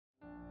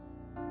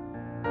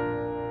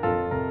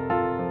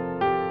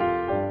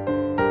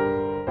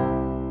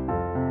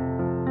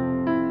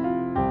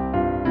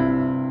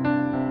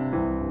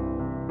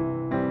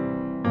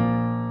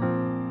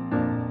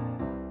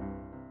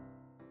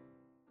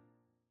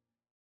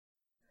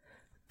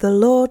the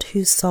Lord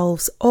who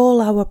solves all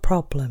our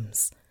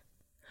problems.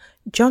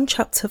 John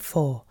chapter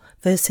 4,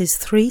 verses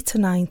 3 to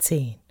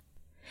 19.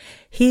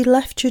 He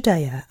left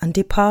Judea and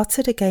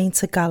departed again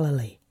to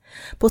Galilee,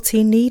 but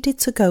he needed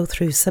to go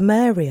through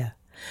Samaria.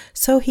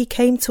 So he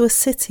came to a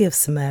city of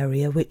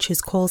Samaria which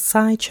is called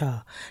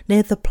Sychar,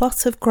 near the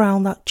plot of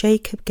ground that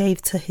Jacob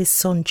gave to his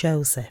son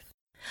Joseph.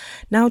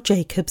 Now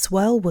Jacob's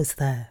well was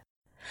there.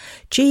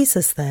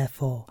 Jesus,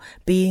 therefore,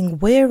 being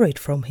wearied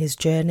from his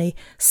journey,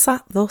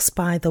 sat thus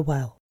by the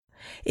well.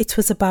 It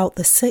was about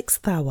the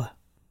 6th hour.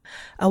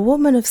 A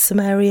woman of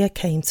Samaria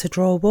came to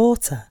draw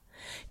water.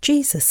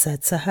 Jesus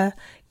said to her,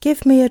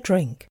 "Give me a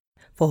drink,"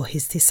 for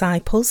his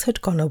disciples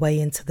had gone away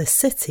into the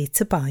city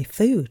to buy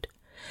food.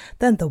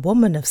 Then the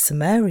woman of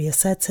Samaria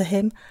said to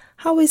him,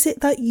 "How is it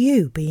that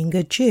you, being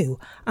a Jew,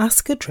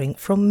 ask a drink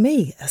from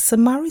me, a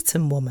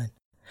Samaritan woman?"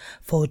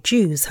 For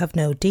Jews have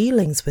no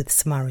dealings with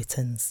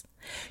Samaritans.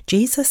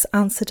 Jesus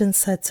answered and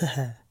said to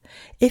her,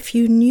 "If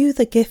you knew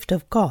the gift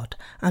of God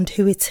and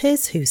who it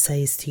is who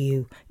says to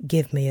you,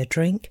 'Give me a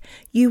drink,'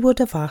 you would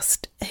have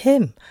asked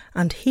him,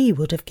 and he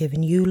would have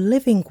given you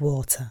living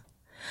water."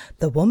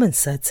 The woman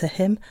said to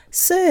him,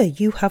 "Sir,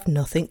 you have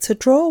nothing to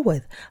draw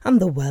with, and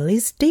the well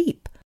is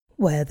deep.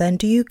 Where then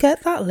do you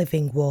get that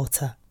living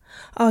water?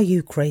 Are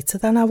you greater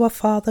than our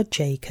father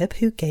Jacob,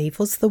 who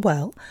gave us the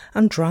well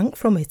and drank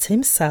from it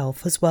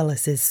himself as well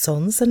as his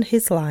sons and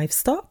his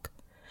livestock?"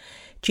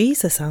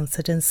 Jesus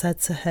answered and said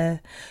to her,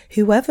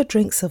 "Whoever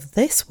drinks of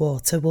this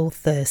water will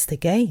thirst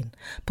again,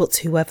 but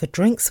whoever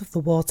drinks of the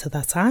water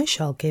that I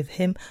shall give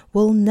him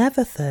will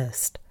never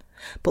thirst.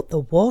 But the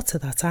water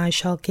that I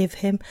shall give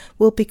him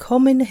will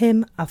become in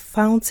him a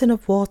fountain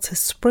of water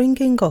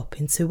springing up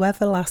into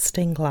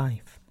everlasting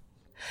life."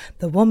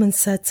 The woman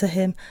said to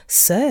him,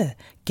 "Sir,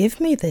 give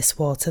me this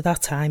water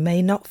that I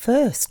may not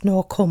thirst,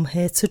 nor come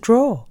here to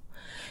draw."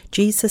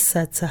 Jesus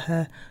said to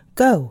her,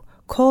 "Go,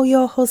 call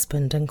your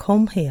husband and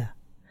come here."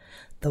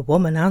 The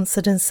woman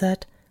answered and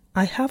said,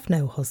 "I have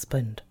no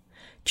husband."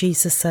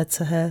 Jesus said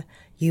to her,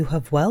 "You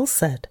have well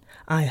said,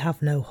 'I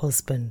have no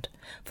husband,'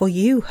 for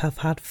you have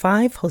had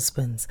 5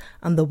 husbands,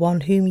 and the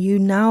one whom you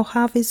now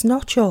have is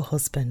not your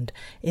husband.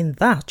 In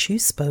that you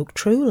spoke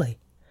truly."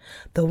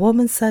 The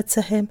woman said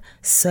to him,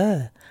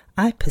 "Sir,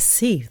 I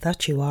perceive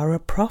that you are a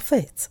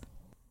prophet."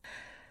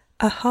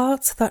 A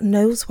heart that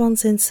knows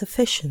one's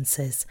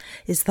insufficiencies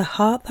is the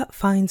heart that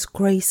finds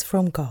grace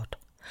from God.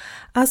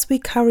 As we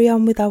carry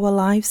on with our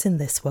lives in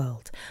this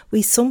world,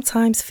 we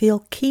sometimes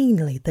feel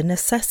keenly the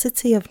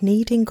necessity of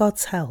needing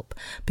God's help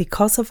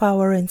because of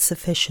our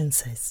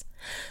insufficiencies.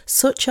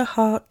 Such a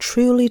heart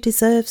truly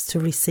deserves to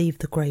receive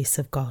the grace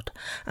of God,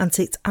 and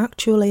it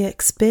actually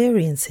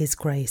experiences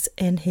grace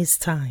in His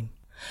time.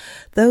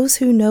 Those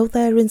who know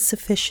their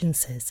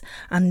insufficiencies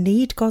and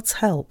need God's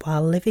help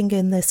while living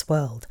in this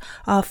world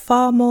are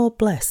far more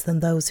blessed than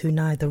those who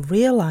neither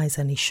realize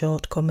any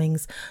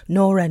shortcomings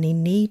nor any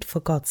need for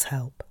God's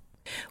help.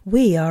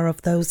 We are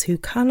of those who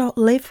cannot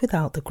live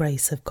without the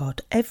grace of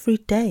God every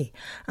day,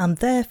 and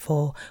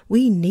therefore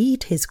we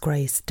need His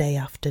grace day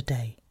after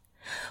day.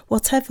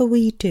 Whatever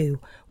we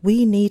do,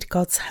 we need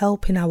God's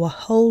help in our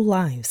whole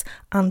lives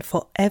and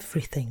for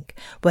everything,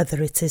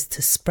 whether it is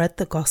to spread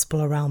the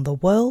gospel around the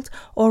world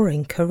or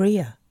in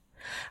Korea.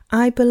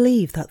 I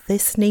believe that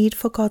this need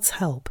for God's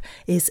help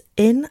is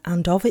in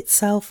and of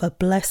itself a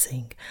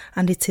blessing,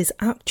 and it is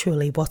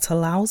actually what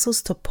allows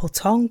us to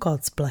put on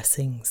God's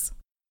blessings.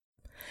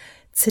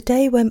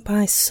 Today went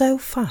by so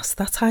fast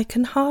that I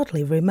can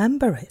hardly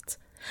remember it.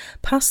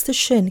 Pastor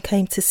Shin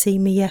came to see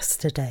me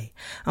yesterday,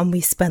 and we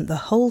spent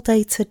the whole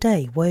day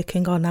today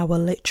working on our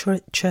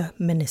literature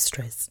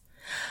ministries.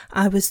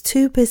 I was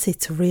too busy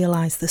to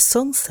realise the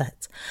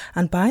sunset,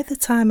 and by the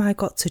time I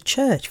got to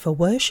church for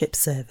worship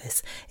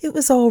service, it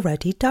was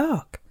already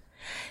dark.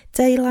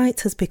 Daylight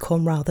has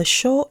become rather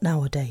short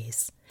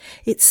nowadays.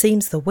 It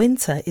seems the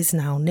winter is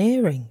now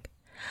nearing.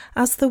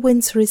 As the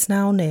winter is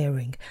now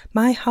nearing,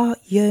 my heart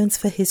yearns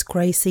for His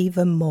grace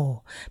even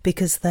more,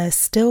 because there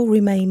still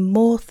remain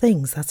more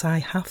things that I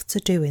have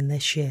to do in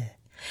this year.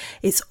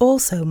 It's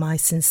also my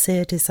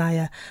sincere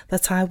desire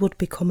that I would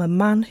become a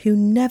man who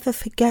never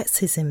forgets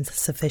his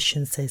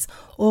insufficiencies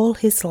all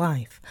his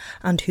life,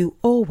 and who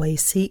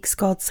always seeks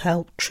God's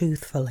help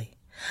truthfully.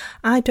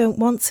 I don't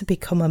want to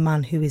become a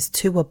man who is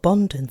too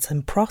abundant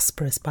and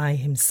prosperous by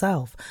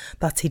himself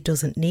that he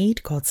doesn't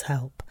need God's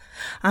help.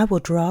 I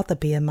would rather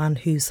be a man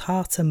whose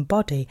heart and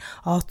body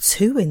are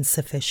too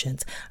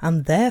insufficient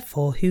and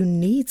therefore who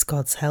needs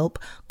God's help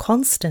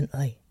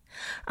constantly.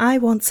 I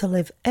want to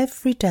live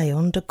every day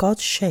under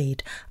God's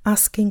shade,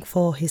 asking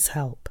for His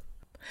help.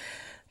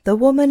 The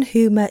woman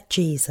who met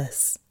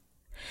Jesus.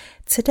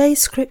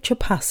 Today's scripture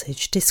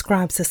passage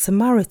describes a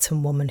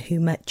Samaritan woman who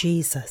met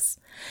Jesus.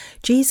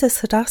 Jesus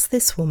had asked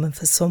this woman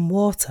for some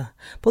water,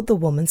 but the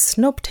woman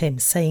snubbed him,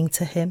 saying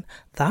to him,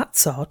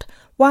 "That's odd.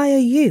 Why are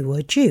you,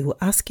 a Jew,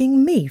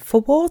 asking me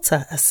for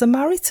water, a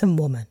Samaritan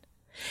woman?"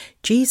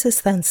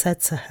 Jesus then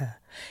said to her,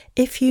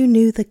 If you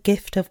knew the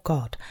gift of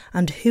God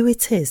and who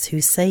it is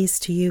who says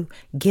to you,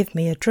 'Give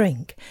me a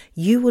drink,'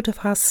 you would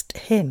have asked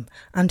him,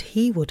 and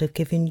he would have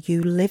given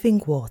you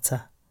living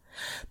water."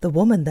 The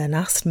woman then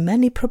asked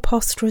many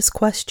preposterous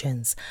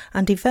questions,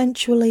 and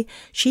eventually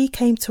she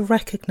came to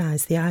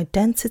recognize the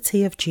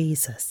identity of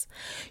Jesus.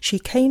 She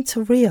came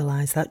to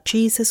realize that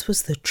Jesus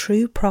was the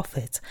true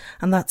prophet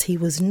and that he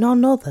was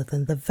none other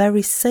than the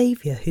very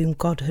Saviour whom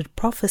God had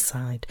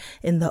prophesied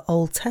in the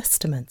Old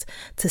Testament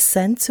to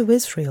send to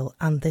Israel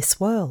and this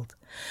world.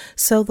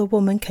 So the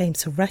woman came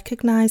to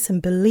recognize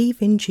and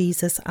believe in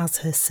Jesus as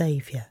her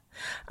Saviour,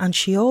 and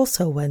she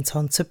also went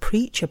on to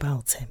preach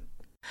about him.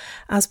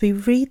 As we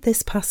read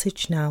this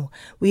passage now,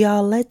 we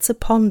are led to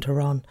ponder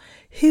on,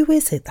 who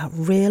is it that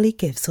really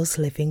gives us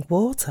living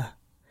water?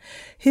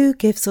 Who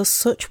gives us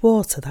such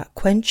water that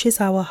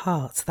quenches our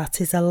hearts, that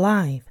is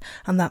alive,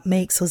 and that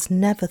makes us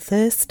never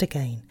thirst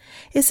again?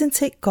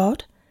 Isn't it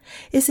God?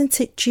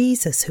 Isn't it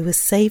Jesus who has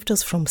saved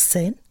us from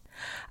sin?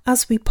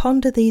 As we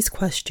ponder these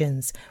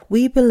questions,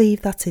 we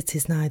believe that it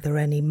is neither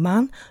any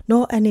man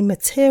nor any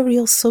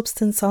material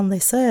substance on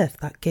this earth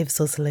that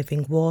gives us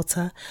living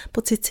water,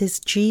 but it is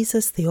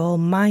Jesus the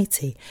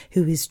Almighty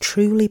who is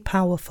truly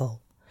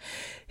powerful.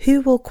 Who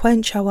will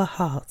quench our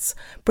hearts,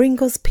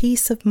 bring us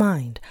peace of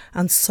mind,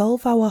 and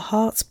solve our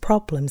heart's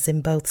problems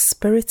in both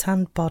spirit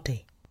and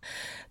body.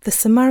 The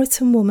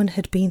Samaritan woman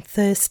had been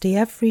thirsty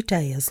every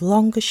day as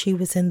long as she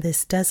was in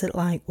this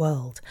desert-like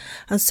world,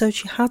 and so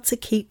she had to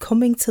keep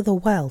coming to the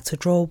well to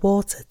draw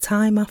water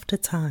time after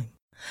time.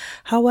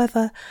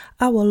 However,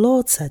 our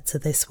Lord said to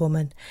this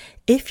woman,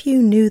 "If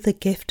you knew the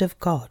gift of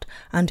God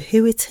and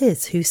who it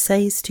is who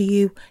says to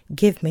you,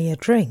 'Give me a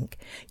drink,'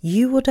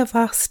 you would have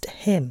asked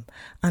him,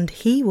 and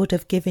he would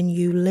have given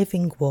you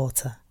living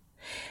water."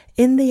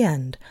 In the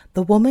end,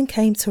 the woman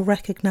came to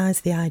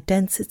recognize the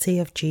identity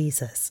of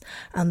Jesus,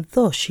 and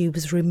thus she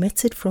was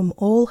remitted from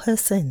all her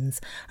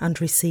sins and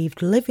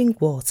received living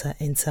water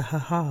into her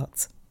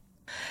heart.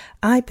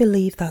 I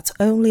believe that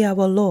only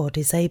our Lord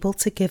is able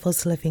to give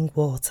us living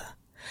water.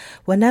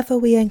 Whenever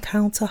we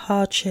encounter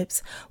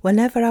hardships,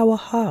 whenever our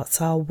hearts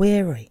are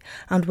weary,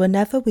 and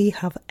whenever we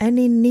have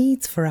any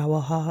needs for our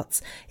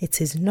hearts,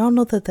 it is none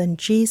other than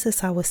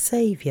Jesus our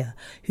Saviour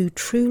who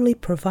truly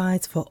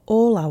provides for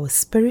all our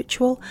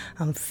spiritual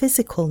and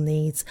physical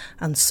needs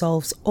and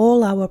solves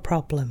all our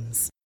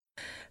problems.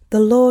 The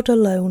Lord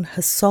alone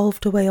has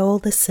solved away all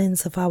the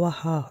sins of our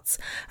hearts,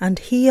 and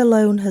he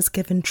alone has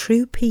given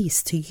true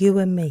peace to you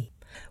and me.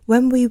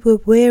 When we were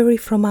weary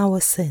from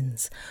our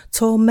sins,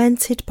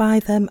 tormented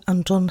by them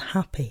and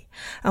unhappy,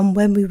 and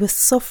when we were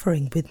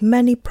suffering with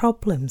many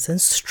problems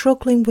and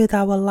struggling with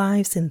our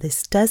lives in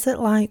this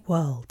desert-like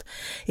world,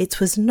 it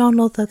was none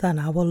other than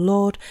our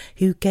Lord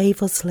who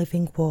gave us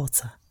living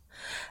water.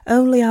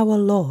 Only our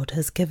Lord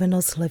has given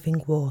us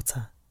living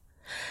water.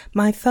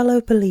 My fellow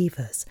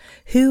believers,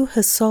 who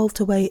has solved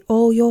away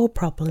all your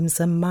problems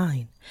and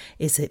mine?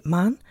 Is it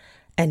man,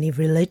 any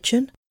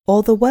religion,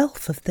 or the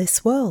wealth of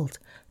this world?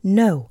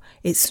 No,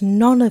 it's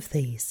none of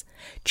these.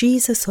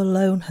 Jesus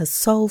alone has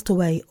solved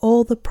away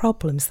all the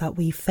problems that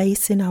we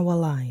face in our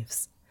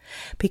lives.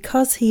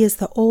 Because he is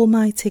the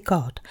Almighty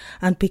God,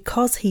 and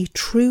because he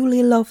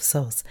truly loves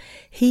us,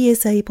 he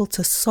is able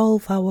to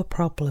solve our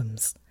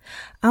problems.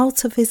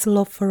 Out of his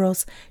love for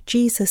us,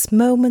 Jesus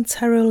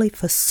momentarily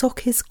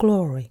forsook his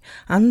glory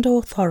and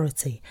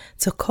authority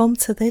to come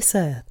to this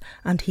earth,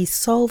 and he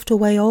solved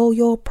away all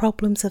your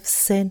problems of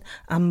sin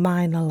and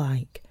mine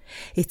alike.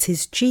 It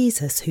is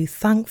Jesus who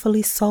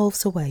thankfully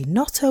solves away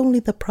not only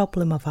the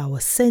problem of our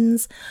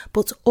sins,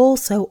 but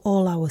also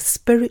all our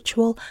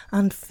spiritual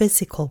and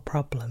physical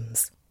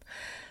problems.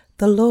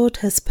 The Lord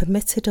has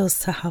permitted us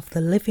to have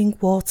the living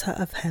water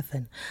of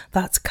heaven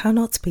that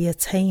cannot be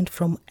attained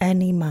from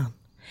any man.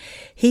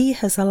 He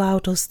has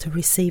allowed us to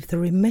receive the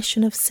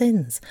remission of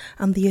sins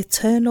and the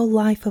eternal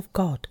life of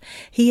God.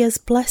 He has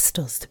blessed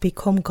us to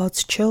become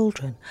God's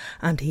children,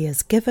 and he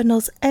has given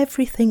us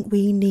everything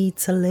we need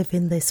to live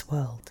in this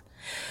world.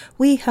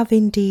 We have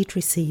indeed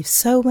received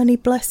so many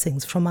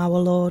blessings from our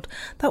Lord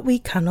that we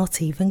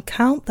cannot even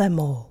count them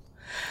all.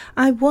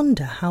 I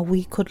wonder how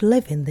we could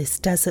live in this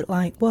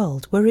desert-like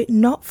world were it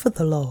not for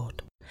the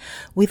Lord.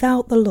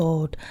 Without the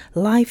Lord,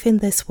 life in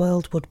this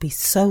world would be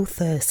so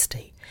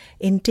thirsty.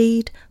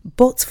 Indeed,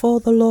 but for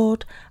the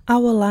Lord,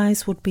 our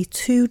lives would be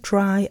too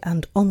dry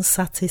and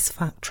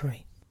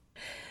unsatisfactory.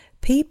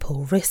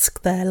 People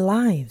risk their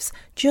lives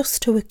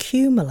just to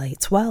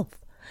accumulate wealth.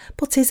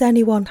 But is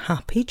anyone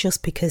happy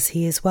just because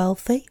he is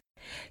wealthy?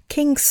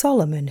 King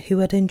Solomon, who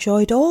had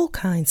enjoyed all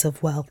kinds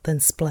of wealth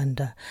and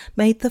splendour,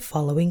 made the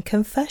following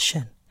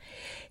confession: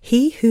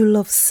 "He who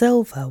loves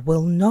silver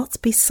will not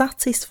be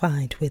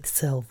satisfied with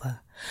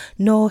silver,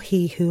 nor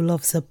he who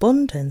loves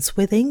abundance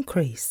with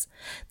increase.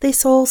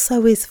 This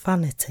also is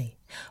vanity.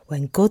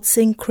 When goods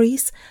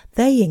increase,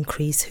 they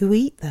increase who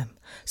eat them.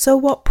 So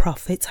what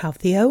profit have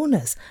the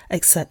owners,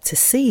 except to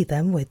see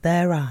them with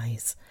their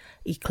eyes?"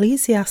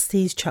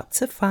 Ecclesiastes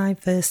chapter 5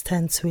 verse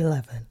 10 to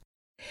 11.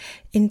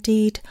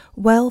 Indeed,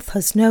 wealth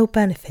has no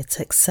benefit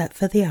except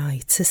for the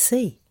eye to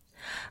see.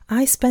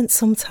 I spent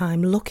some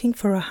time looking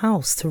for a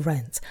house to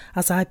rent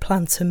as I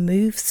plan to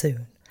move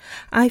soon.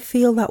 I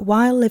feel that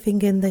while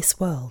living in this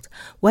world,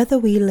 whether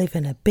we live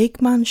in a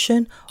big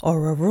mansion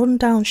or a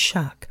run-down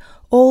shack,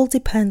 all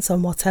depends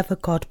on whatever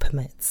God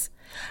permits.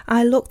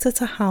 I looked at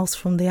a house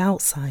from the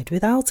outside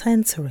without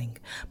entering,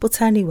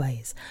 but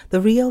anyways, the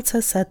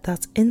realtor said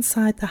that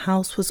inside the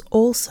house was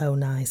also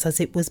nice as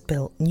it was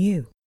built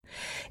new.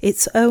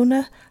 Its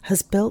owner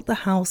has built the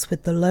house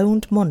with the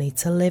loaned money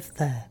to live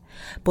there,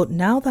 but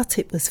now that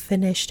it was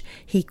finished,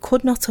 he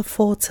could not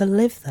afford to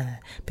live there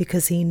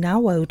because he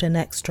now owed an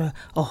extra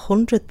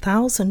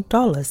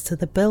 $100,000 to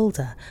the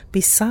builder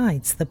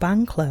besides the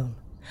bank loan.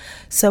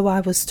 So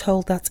I was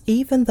told that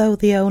even though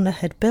the owner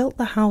had built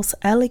the house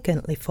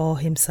elegantly for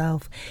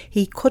himself,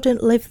 he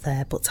couldn't live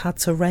there but had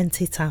to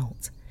rent it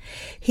out.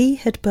 He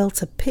had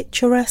built a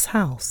picturesque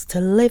house to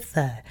live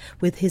there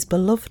with his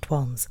beloved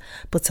ones,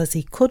 but as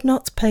he could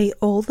not pay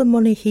all the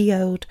money he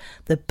owed,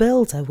 the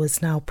builder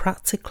was now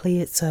practically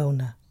its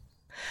owner.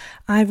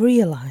 I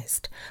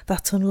realised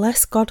that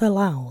unless God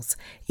allows,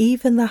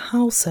 even the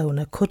house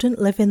owner couldn't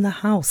live in the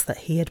house that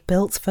he had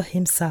built for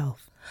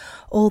himself.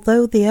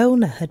 Although the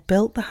owner had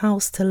built the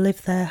house to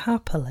live there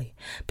happily,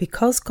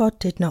 because God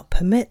did not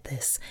permit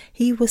this,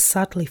 he was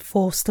sadly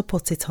forced to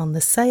put it on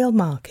the sale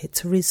market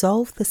to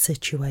resolve the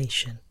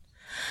situation.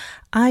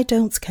 I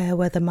don't care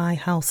whether my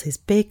house is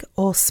big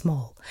or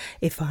small,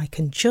 if I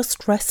can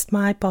just rest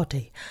my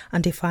body,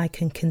 and if I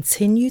can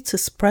continue to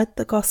spread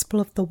the gospel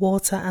of the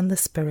water and the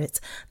Spirit,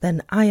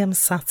 then I am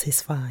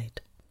satisfied.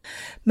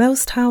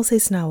 Most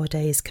houses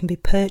nowadays can be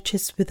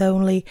purchased with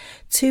only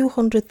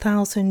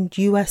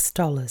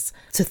 $200,000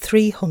 to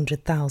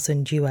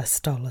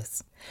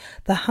 $300,000.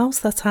 The house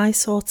that I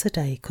saw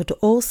today could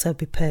also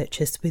be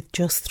purchased with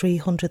just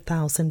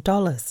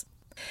 $300,000.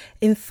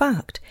 In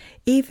fact,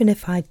 even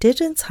if I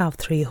didn't have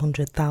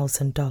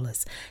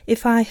 $300,000,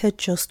 if I had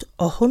just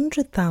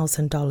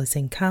 $100,000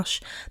 in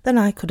cash, then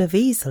I could have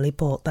easily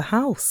bought the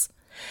house.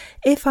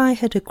 If I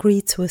had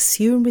agreed to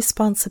assume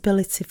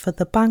responsibility for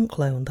the bank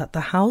loan that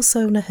the house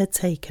owner had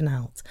taken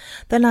out,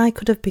 then I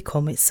could have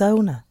become its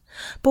owner.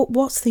 But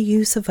what's the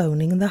use of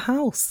owning the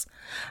house?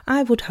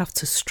 I would have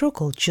to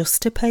struggle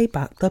just to pay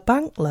back the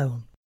bank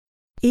loan.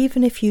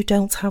 Even if you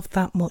don't have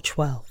that much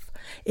wealth,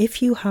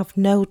 if you have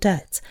no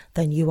debt,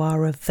 then you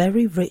are a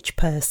very rich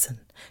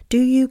person. Do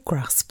you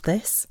grasp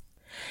this?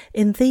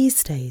 In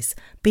these days,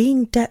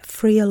 being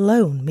debt-free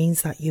alone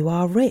means that you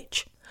are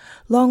rich.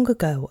 Long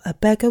ago, a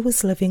beggar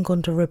was living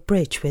under a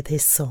bridge with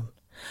his son.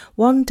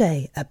 One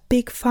day, a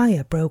big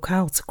fire broke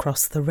out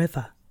across the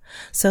river.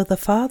 So the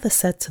father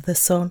said to the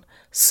son,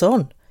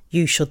 "Son,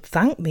 you should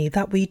thank me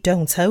that we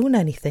don't own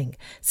anything,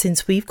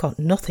 since we've got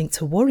nothing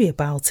to worry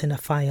about in a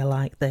fire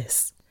like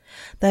this."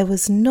 There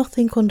was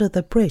nothing under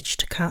the bridge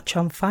to catch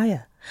on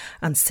fire,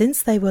 and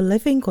since they were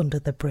living under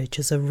the bridge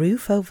as a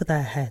roof over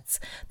their heads,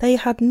 they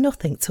had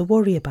nothing to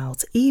worry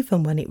about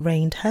even when it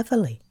rained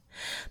heavily.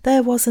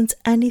 There wasn't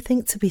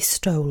anything to be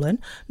stolen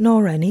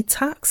nor any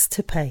tax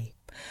to pay.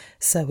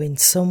 So in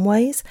some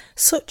ways,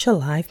 such a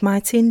life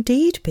might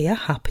indeed be a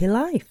happy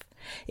life.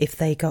 If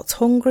they got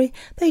hungry,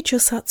 they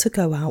just had to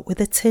go out with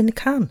a tin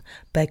can,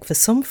 beg for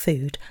some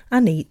food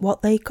and eat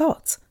what they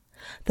got.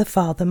 The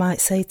father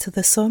might say to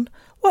the son,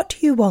 "What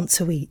do you want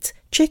to eat?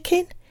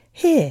 Chicken?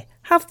 Here,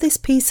 have this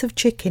piece of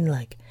chicken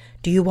leg.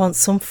 Do you want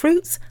some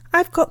fruits?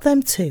 I've got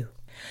them too."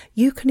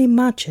 You can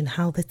imagine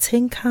how the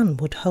tin can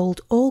would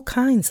hold all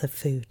kinds of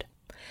food.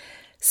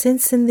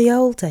 Since in the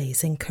old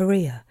days in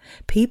Korea,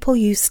 people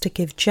used to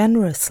give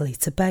generously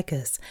to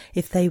beggars.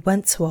 If they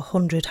went to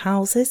 100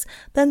 houses,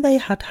 then they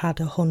had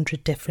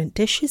 100 different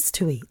dishes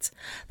to eat.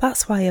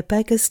 That's why a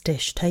beggar's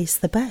dish tastes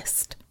the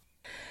best.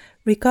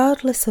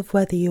 Regardless of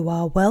whether you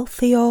are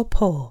wealthy or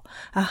poor,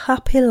 a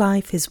happy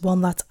life is one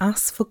that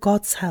asks for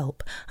God's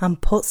help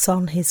and puts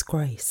on His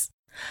grace.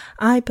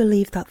 I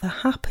believe that the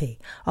happy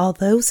are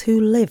those who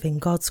live in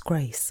God's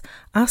grace,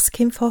 ask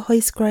Him for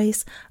His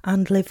grace,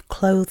 and live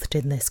clothed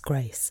in this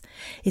grace.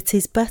 It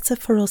is better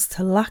for us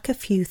to lack a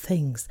few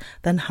things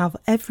than have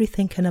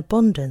everything in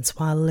abundance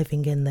while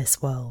living in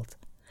this world.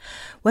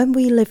 When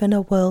we live in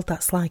a world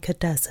that's like a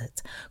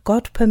desert,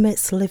 God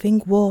permits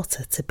living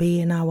water to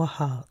be in our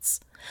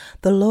hearts.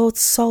 The Lord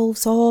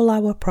solves all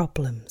our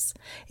problems.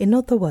 In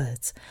other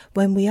words,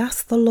 when we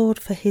ask the Lord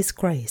for His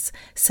grace,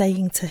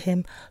 saying to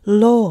Him,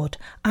 "Lord,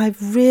 I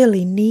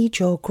really need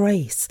your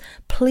grace.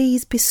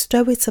 Please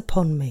bestow it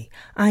upon me.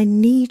 I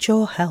need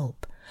your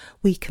help,"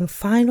 we can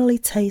finally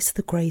taste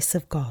the grace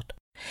of God.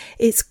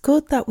 It's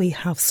good that we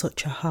have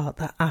such a heart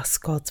that asks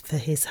God for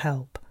His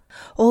help.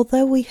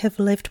 Although we have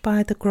lived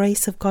by the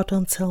grace of God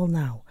until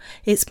now,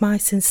 it's my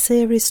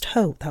sincerest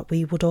hope that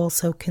we would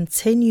also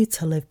continue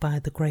to live by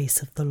the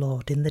grace of the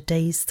Lord in the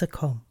days to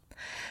come.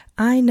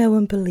 I know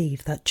and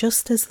believe that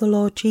just as the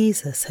Lord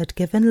Jesus had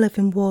given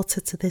living water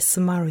to this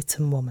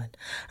Samaritan woman,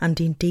 and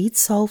indeed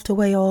solved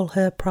away all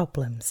her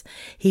problems,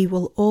 He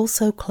will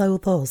also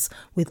clothe us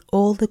with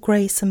all the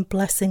grace and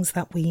blessings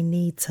that we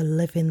need to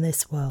live in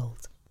this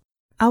world.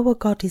 Our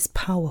God is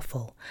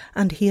powerful,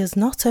 and he has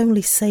not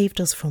only saved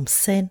us from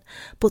sin,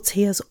 but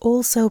he has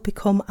also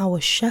become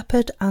our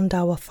shepherd and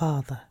our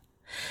Father.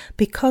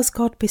 Because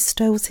God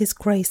bestows his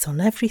grace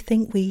on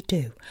everything we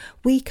do,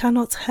 we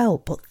cannot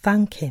help but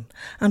thank him,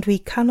 and we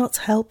cannot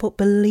help but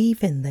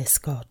believe in this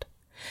God.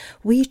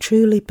 We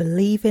truly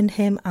believe in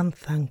him and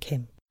thank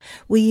him.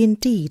 We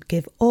indeed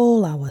give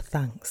all our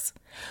thanks.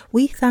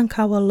 We thank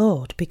our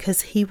Lord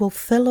because he will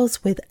fill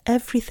us with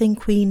everything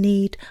we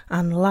need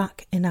and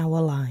lack in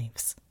our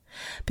lives.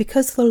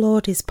 Because the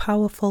Lord is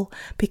powerful,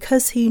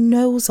 because he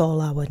knows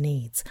all our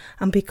needs,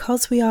 and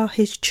because we are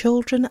his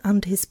children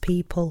and his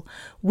people,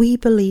 we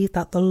believe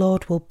that the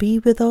Lord will be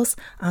with us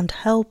and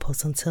help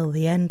us until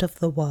the end of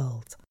the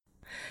world.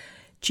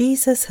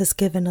 Jesus has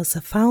given us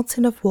a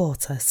fountain of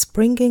water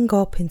springing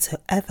up into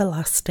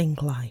everlasting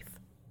life.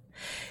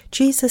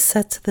 Jesus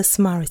said to the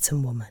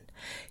Samaritan woman,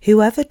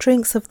 "Whoever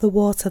drinks of the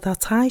water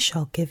that I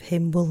shall give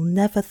him will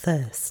never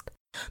thirst."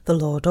 The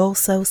Lord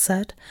also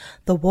said,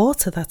 "The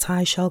water that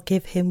I shall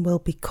give him will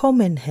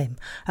become in him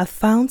a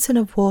fountain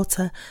of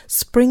water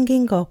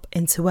springing up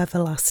into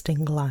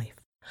everlasting life."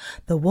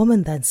 The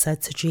woman then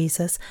said to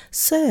Jesus,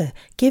 "Sir,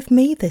 give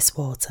me this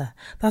water,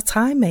 that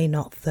I may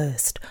not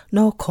thirst,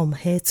 nor come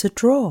here to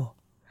draw."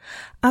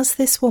 As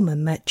this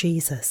woman met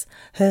Jesus,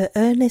 her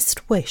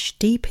earnest wish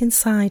deep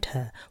inside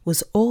her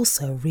was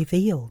also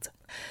revealed.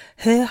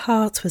 Her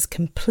heart was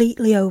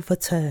completely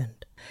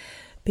overturned.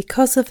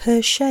 Because of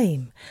her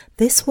shame,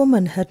 this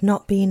woman had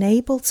not been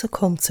able to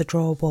come to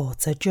draw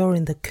water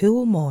during the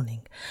cool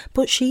morning,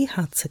 but she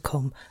had to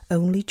come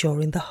only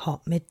during the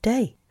hot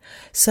midday.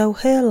 So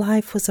her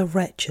life was a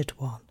wretched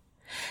one.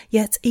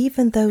 Yet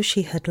even though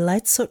she had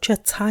led such a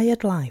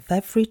tired life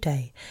every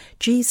day,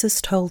 Jesus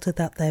told her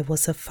that there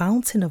was a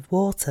fountain of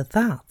water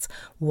that,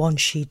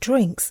 once she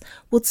drinks,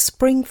 would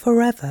spring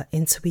forever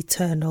into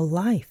eternal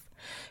life.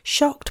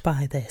 Shocked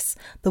by this,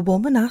 the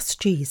woman asked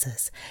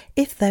Jesus,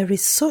 "If there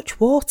is such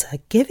water,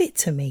 give it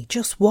to me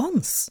just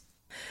once."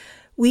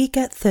 We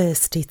get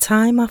thirsty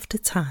time after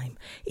time,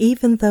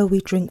 even though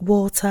we drink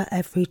water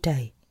every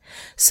day.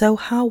 So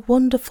how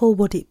wonderful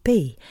would it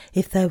be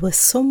if there were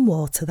some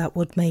water that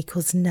would make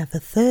us never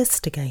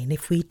thirst again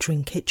if we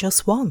drink it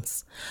just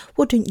once?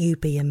 Wouldn't you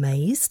be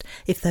amazed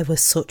if there was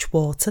such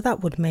water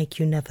that would make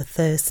you never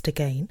thirst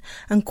again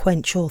and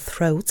quench your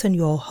throat and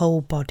your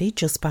whole body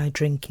just by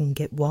drinking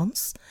it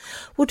once?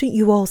 Wouldn't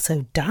you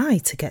also die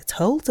to get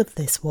hold of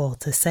this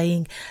water,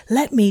 saying,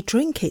 "Let me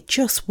drink it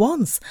just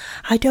once.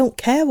 I don't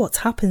care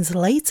what happens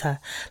later.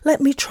 Let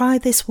me try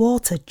this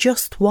water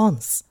just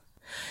once."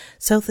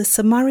 So the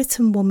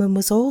Samaritan woman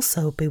was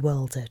also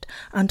bewildered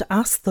and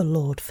asked the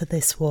Lord for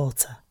this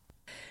water.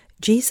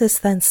 Jesus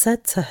then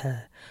said to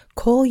her,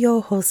 "Call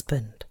your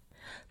husband."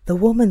 The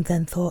woman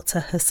then thought to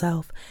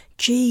herself,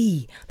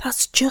 "Gee,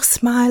 that's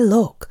just my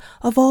luck.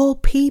 Of all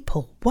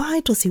people, why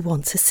does he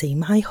want to see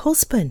my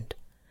husband?"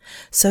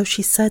 So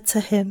she said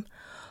to him,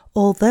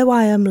 "Although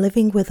I am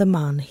living with a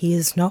man, he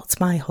is not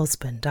my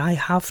husband. I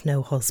have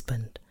no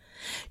husband."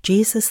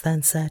 Jesus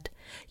then said,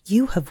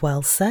 "You have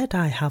well said,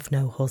 'I have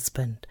no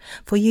husband,'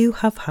 for you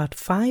have had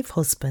 5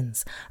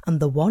 husbands, and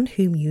the one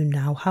whom you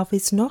now have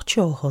is not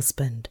your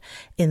husband.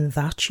 In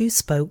that you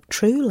spoke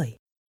truly."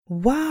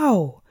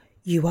 "Wow,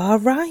 you are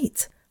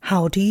right.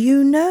 How do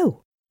you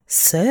know?"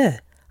 "Sir,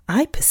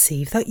 I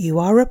perceive that you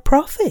are a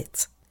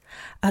prophet."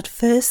 At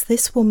first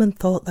this woman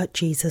thought that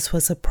Jesus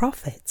was a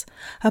prophet.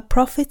 A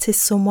prophet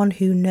is someone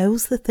who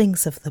knows the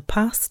things of the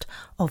past,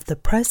 of the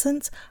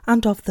present,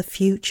 and of the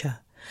future.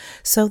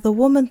 So the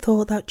woman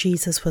thought that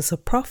Jesus was a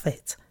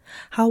prophet.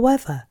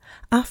 However,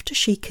 after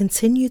she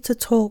continued to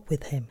talk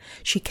with him,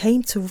 she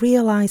came to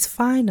realize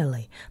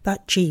finally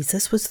that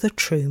Jesus was the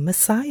true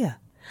Messiah.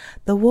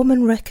 The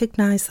woman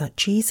recognized that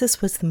Jesus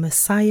was the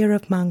Messiah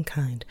of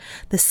mankind,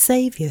 the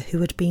Saviour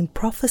who had been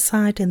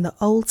prophesied in the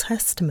Old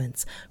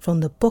Testament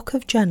from the book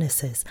of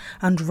Genesis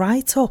and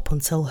right up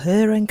until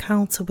her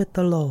encounter with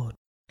the Lord.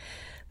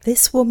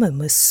 This woman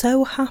was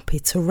so happy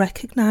to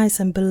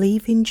recognize and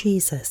believe in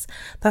Jesus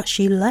that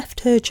she left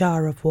her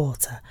jar of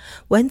water,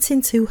 went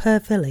into her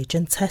village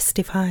and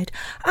testified,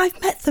 "I've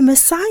met the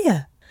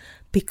Messiah."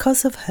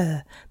 Because of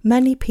her,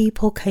 many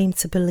people came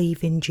to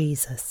believe in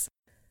Jesus.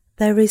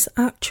 There is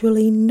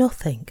actually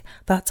nothing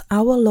that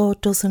our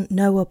Lord doesn't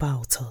know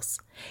about us.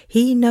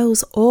 He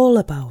knows all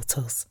about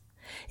us.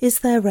 Is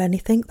there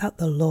anything that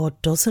the Lord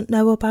doesn't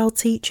know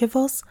about each of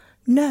us?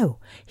 No,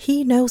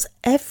 he knows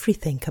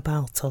everything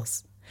about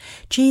us.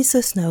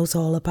 Jesus knows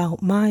all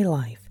about my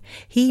life.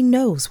 He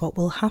knows what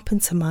will happen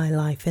to my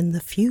life in the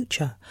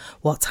future,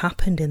 what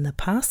happened in the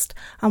past,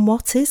 and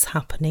what is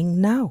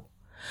happening now.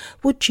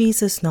 Would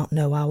Jesus not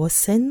know our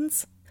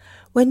sins?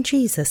 When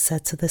Jesus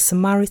said to the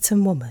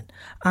Samaritan woman,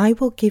 "I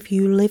will give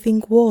you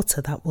living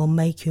water that will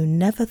make you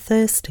never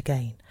thirst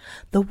again,"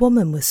 the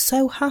woman was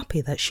so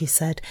happy that she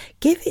said,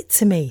 "Give it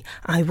to me,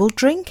 I will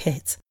drink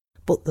it."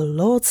 But the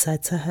Lord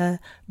said to her,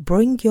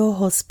 "Bring your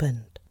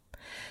husband."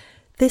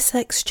 This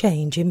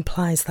exchange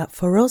implies that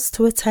for us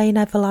to attain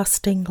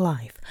everlasting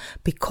life,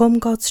 become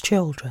God's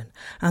children,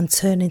 and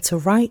turn into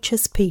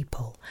righteous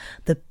people,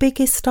 the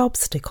biggest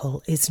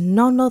obstacle is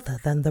none other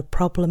than the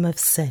problem of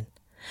sin.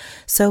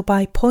 So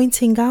by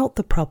pointing out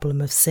the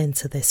problem of sin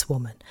to this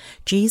woman,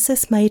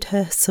 Jesus made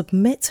her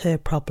submit her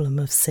problem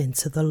of sin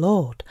to the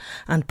Lord,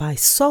 and by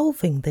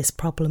solving this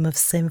problem of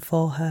sin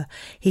for her,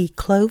 he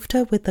clothed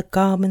her with the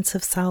garment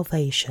of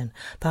salvation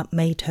that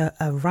made her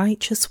a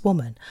righteous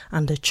woman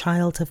and a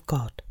child of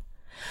God.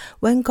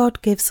 When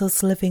God gives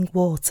us living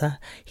water,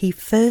 he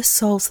first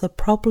solves the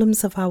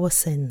problems of our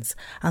sins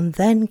and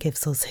then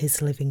gives us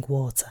his living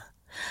water.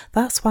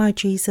 That's why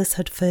Jesus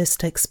had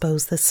first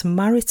exposed the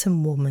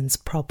Samaritan woman's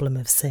problem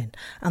of sin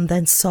and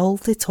then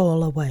solved it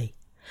all away.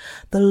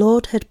 The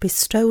Lord had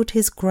bestowed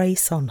his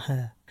grace on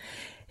her.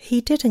 He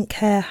didn't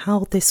care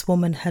how this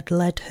woman had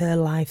led her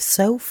life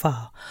so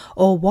far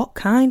or what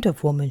kind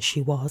of woman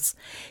she was.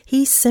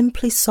 He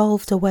simply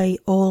solved away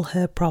all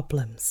her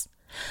problems.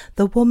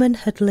 The woman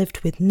had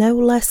lived with no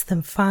less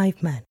than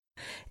 5 men.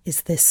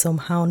 Is this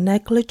somehow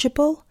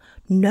negligible?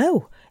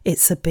 No,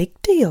 it's a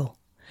big deal.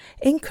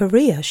 In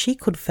Korea, she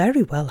could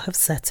very well have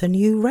set a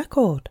new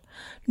record.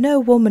 No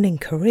woman in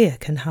Korea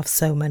can have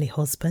so many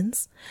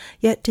husbands.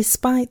 Yet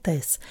despite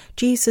this,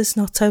 Jesus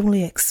not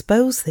only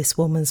exposed this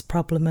woman's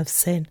problem of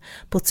sin,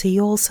 but he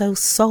also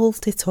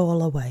solved it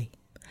all away.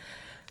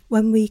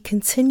 When we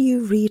continue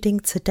reading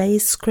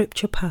today's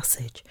scripture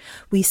passage,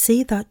 we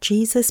see that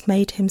Jesus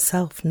made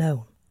himself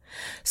known.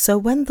 So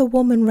when the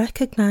woman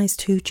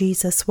recognized who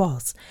Jesus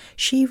was,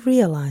 she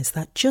realized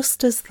that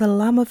just as the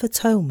Lamb of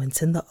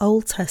Atonement in the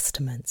Old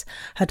Testament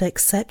had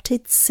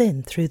accepted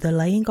sin through the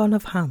laying on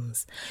of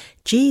hands,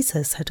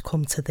 Jesus had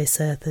come to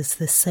this earth as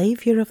the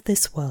Saviour of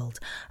this world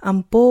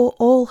and bore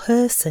all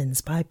her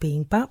sins by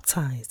being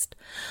baptized.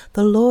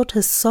 The Lord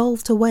has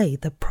solved away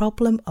the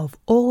problem of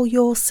all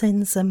your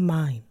sins and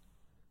mine.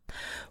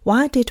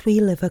 Why did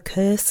we live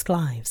accursed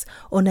lives,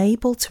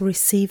 unable to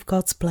receive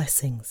God's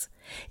blessings?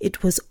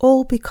 It was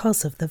all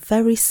because of the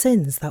very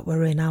sins that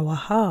were in our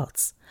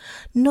hearts.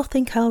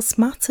 Nothing else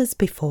matters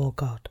before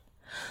God.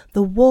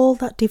 The wall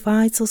that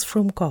divides us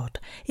from God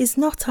is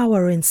not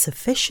our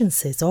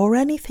insufficiencies or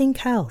anything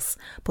else,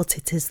 but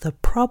it is the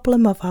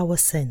problem of our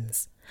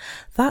sins.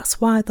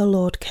 That's why the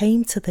Lord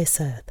came to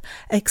this earth,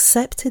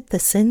 accepted the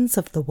sins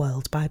of the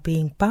world by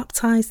being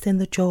baptized in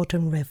the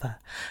Jordan River,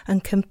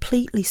 and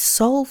completely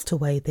solved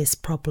away this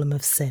problem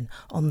of sin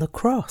on the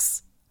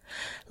cross.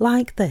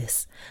 Like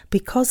this,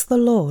 because the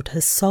Lord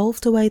has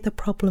solved away the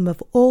problem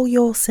of all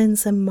your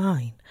sins and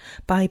mine,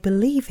 by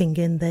believing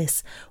in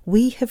this,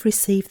 we have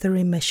received the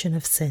remission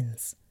of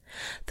sins.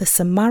 The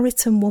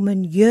Samaritan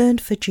woman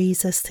yearned for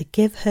Jesus to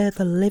give her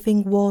the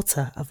living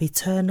water of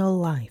eternal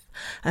life,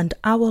 and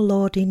our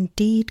Lord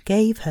indeed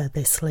gave her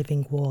this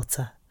living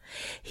water.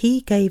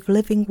 He gave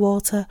living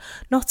water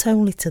not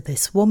only to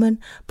this woman,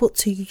 but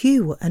to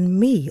you and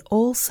me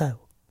also.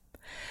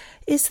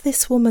 Is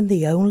this woman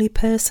the only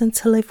person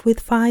to live with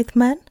 5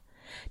 men?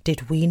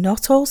 Did we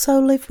not also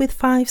live with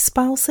 5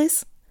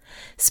 spouses?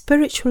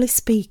 Spiritually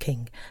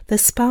speaking, the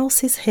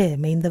spouses here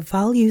mean the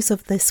values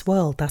of this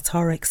world that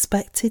are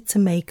expected to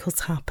make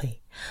us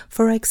happy.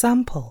 For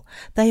example,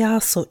 they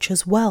are such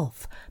as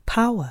wealth,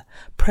 power,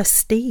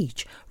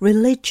 prestige,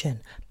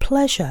 religion,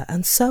 pleasure,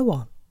 and so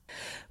on.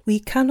 We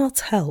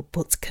cannot help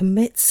but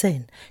commit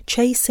sin,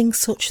 chasing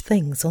such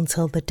things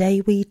until the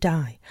day we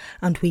die,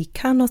 and we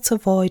cannot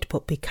avoid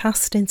but be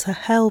cast into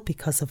hell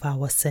because of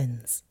our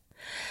sins.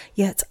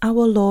 Yet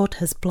our Lord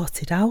has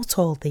blotted out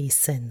all these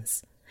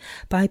sins.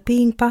 By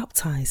being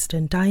baptized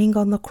and dying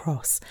on the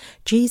cross,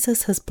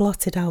 Jesus has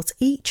blotted out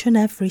each and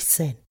every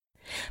sin.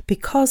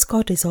 Because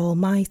God is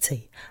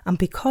almighty, and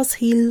because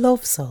he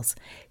loves us,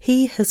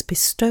 he has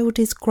bestowed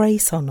his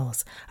grace on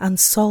us and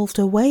solved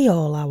away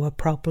all our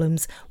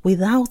problems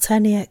without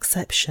any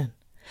exception.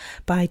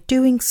 By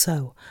doing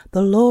so,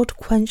 the Lord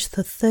quenched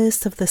the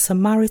thirst of the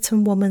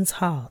Samaritan woman's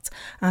heart,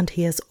 and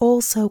he has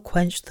also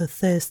quenched the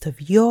thirst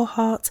of your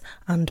heart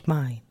and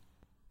mine.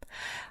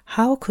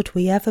 How could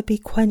we ever be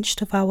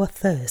quenched of our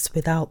thirst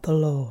without the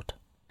Lord?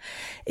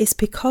 It's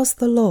because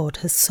the Lord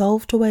has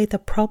solved away the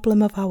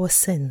problem of our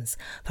sins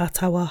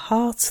that our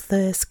heart's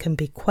thirst can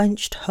be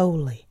quenched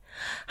wholly.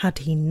 Had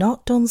he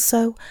not done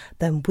so,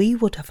 then we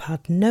would have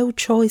had no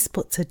choice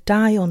but to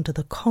die under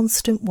the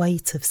constant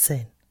weight of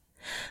sin.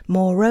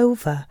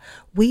 Moreover,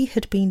 we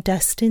had been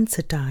destined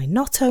to die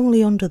not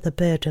only under the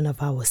burden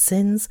of our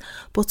sins,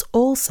 but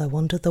also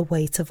under the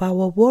weight of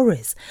our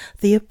worries,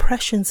 the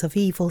oppressions of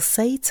evil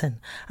Satan,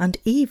 and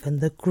even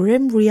the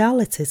grim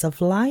realities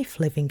of life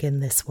living in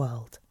this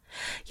world.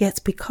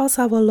 Yet because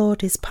our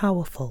Lord is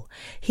powerful,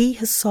 he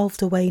has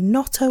solved away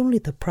not only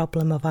the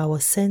problem of our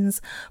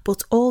sins,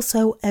 but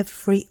also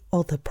every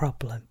other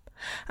problem.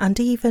 And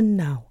even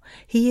now,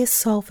 he is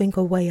solving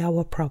away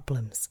our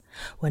problems.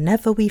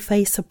 Whenever we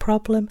face a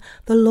problem,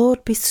 the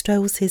Lord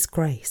bestows his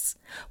grace.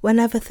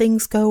 Whenever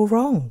things go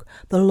wrong,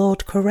 the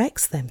Lord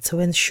corrects them to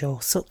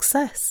ensure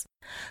success.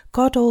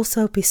 God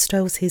also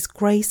bestows His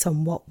grace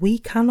on what we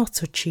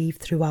cannot achieve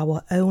through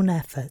our own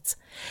effort.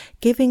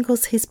 Giving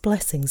us His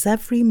blessings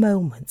every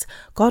moment,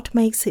 God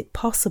makes it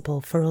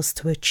possible for us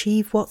to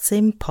achieve what's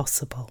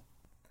impossible.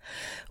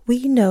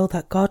 We know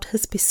that God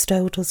has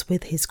bestowed us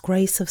with His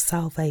grace of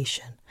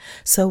salvation,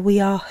 so we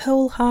are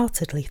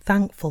wholeheartedly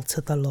thankful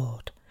to the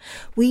Lord.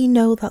 We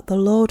know that the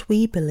Lord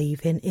we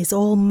believe in is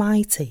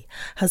almighty,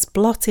 has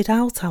blotted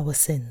out our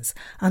sins,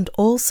 and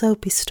also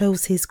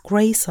bestows His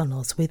grace on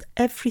us with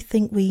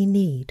everything we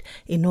need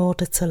in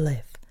order to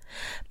live.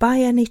 By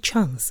any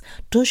chance,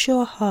 does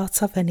your heart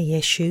have any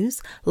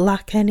issues,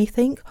 lack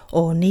anything,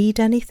 or need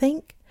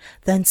anything?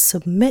 Then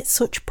submit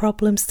such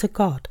problems to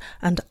God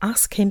and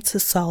ask Him to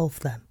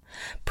solve them.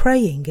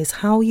 Praying is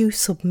how you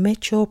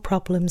submit your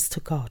problems to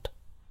God.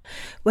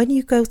 When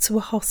you go to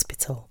a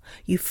hospital,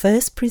 you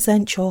first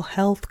present your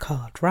health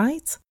card,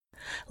 right?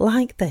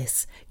 Like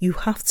this, you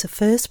have to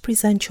first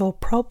present your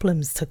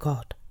problems to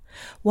God.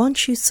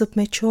 Once you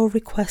submit your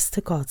request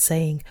to God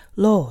saying,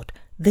 "Lord,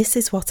 this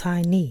is what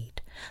I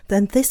need,"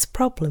 then this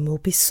problem will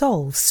be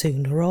solved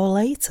sooner or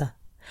later.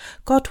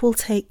 God will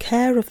take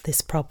care of this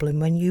problem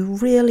when you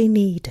really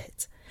need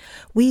it.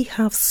 We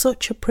have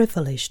such a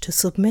privilege to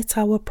submit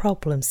our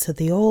problems to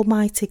the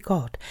Almighty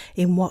God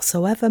in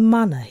whatsoever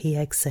manner He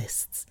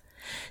exists.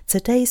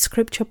 Today's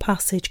scripture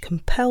passage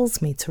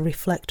compels me to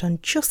reflect on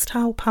just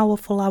how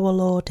powerful our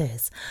Lord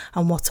is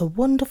and what a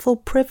wonderful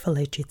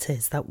privilege it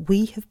is that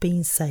we have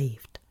been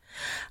saved.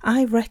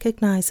 I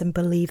recognise and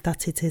believe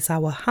that it is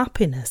our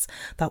happiness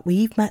that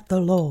we've met the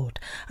Lord,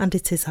 and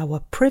it is our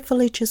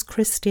privilege as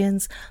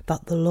Christians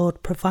that the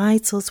Lord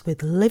provides us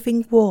with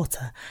living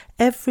water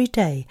every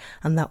day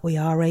and that we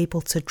are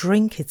able to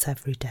drink it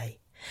every day.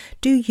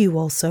 Do you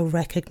also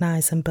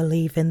recognise and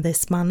believe in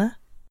this manner?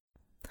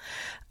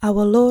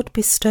 Our Lord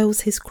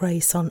bestows His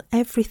grace on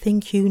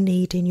everything you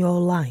need in your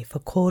life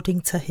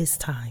according to His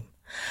time.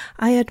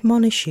 I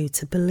admonish you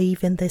to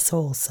believe in this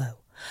also.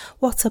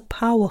 What a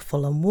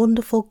powerful and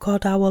wonderful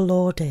God our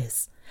Lord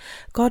is.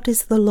 God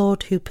is the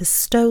Lord who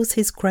bestows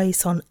His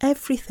grace on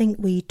everything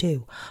we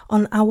do,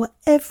 on our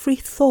every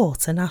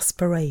thought and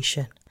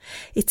aspiration.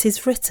 It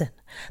is written,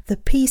 "The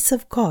peace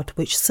of God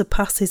which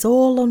surpasses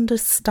all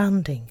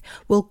understanding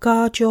will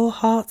guard your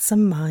hearts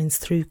and minds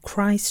through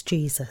Christ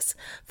Jesus."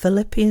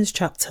 Philippians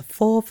chapter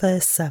 4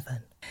 verse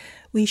 7.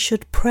 We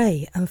should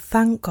pray and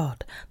thank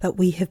God that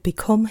we have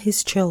become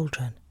His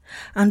children.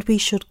 And we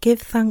should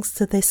give thanks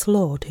to this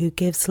Lord who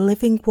gives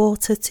living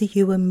water to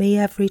you and me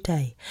every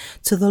day,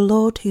 to the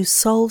Lord who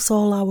solves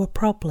all our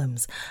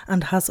problems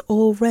and has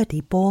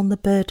already borne the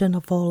burden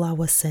of all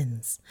our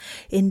sins.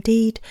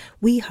 Indeed,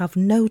 we have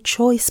no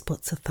choice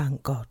but to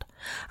thank God.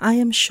 I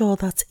am sure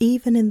that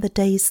even in the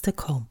days to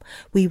come,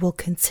 we will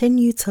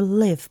continue to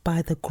live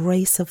by the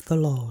grace of the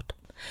Lord.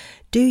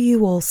 Do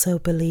you also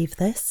believe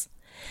this?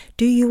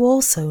 Do you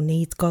also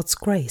need God's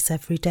grace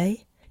every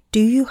day? Do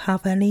you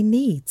have any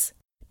needs?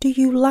 Do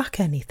you lack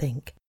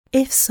anything?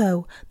 If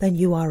so, then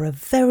you are a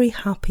very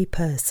happy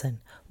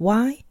person.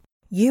 Why?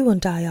 You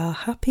and I are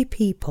happy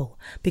people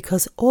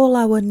because all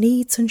our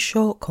needs and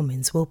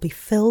shortcomings will be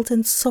filled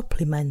and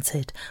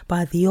supplemented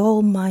by the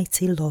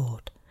Almighty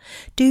Lord.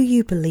 Do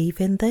you believe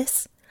in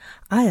this?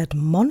 I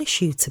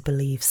admonish you to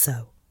believe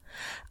so.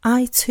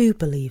 I too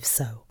believe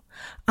so.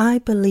 I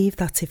believe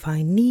that if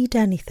I need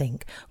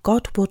anything,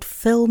 God would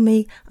fill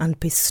me and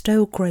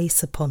bestow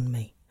grace upon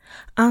me.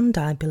 And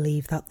I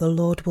believe that the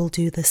Lord will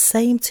do the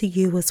same to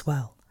you as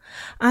well.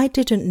 I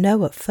didn't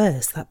know at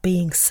first that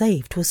being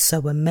saved was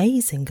so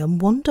amazing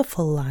and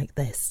wonderful like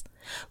this.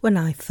 When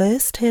I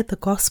first heard the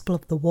gospel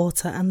of the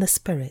water and the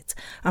Spirit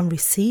and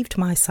received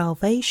my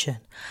salvation,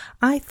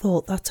 I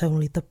thought that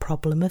only the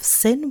problem of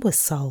sin was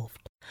solved.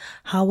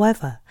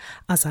 However,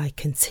 as I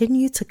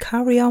continue to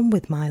carry on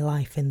with my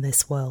life in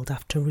this world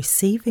after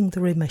receiving the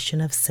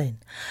remission of sin,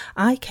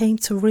 I came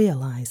to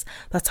realize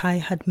that I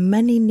had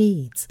many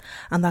needs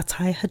and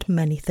that I had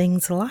many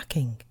things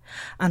lacking.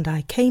 And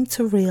I came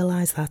to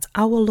realize that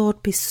our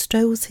Lord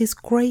bestows His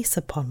grace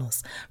upon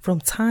us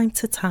from time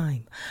to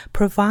time,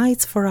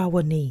 provides for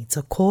our needs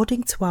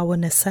according to our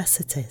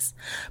necessities,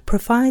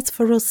 provides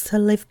for us to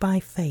live by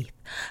faith,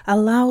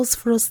 allows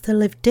for us to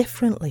live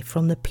differently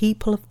from the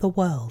people of the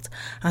world,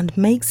 and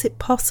makes it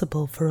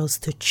possible for us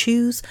to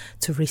choose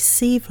to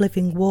receive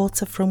living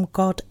water from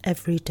God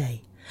every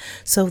day.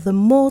 So the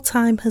more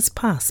time has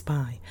passed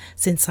by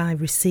since I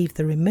received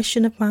the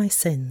remission of my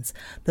sins,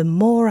 the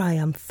more I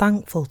am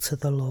thankful to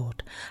the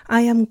Lord.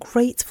 I am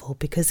grateful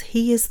because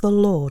He is the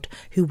Lord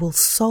who will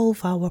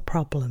solve our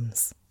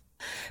problems.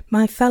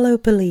 My fellow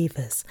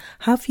believers,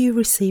 have you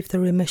received the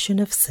remission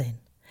of sin?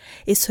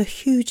 It's a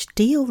huge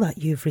deal that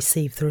you've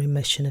received the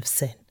remission of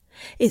sin.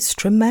 It's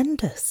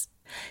tremendous.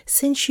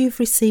 Since you've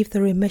received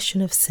the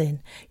remission of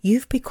sin,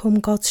 you've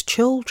become God's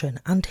children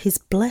and His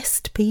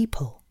blessed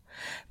people.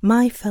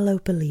 My fellow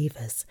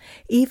believers,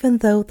 even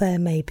though there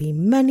may be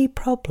many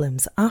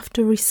problems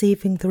after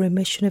receiving the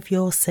remission of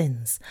your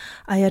sins,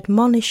 I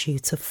admonish you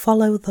to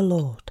follow the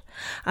Lord.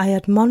 I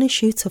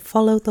admonish you to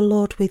follow the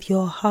Lord with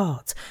your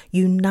heart,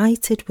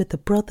 united with the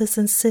brothers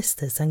and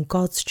sisters and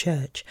God's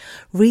church,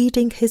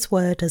 reading his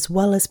word as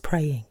well as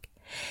praying.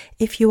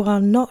 If you are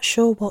not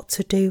sure what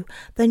to do,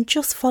 then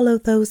just follow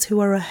those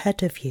who are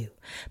ahead of you.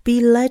 Be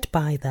led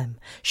by them,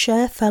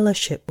 share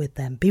fellowship with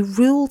them, be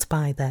ruled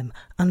by them,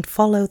 and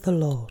follow the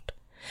Lord.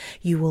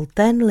 You will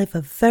then live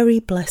a very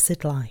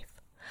blessed life.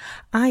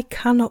 I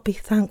cannot be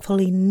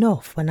thankful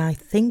enough when I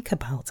think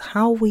about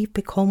how we've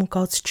become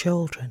God's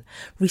children,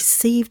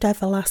 received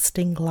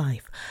everlasting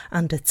life,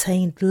 and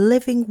attained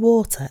living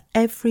water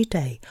every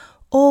day,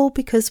 all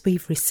because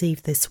we've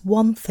received this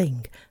one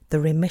thing, the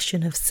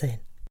remission of sin.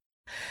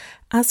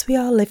 As we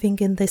are living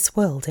in this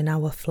world in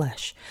our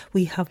flesh,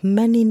 we have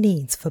many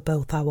needs for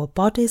both our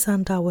bodies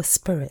and our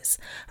spirits,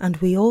 and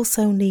we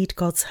also need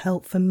God's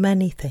help for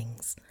many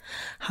things.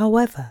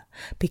 However,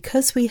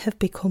 because we have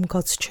become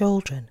God's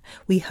children,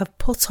 we have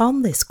put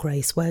on this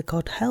grace where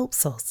God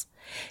helps us.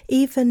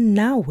 Even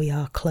now we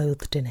are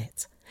clothed in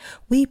it.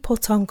 We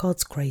put on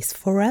God's grace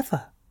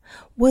forever.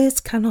 Words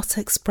cannot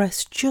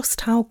express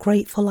just how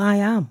grateful I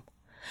am.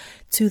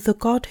 To the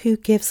God who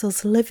gives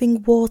us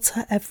living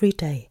water every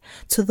day,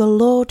 to the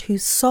Lord who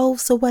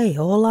solves away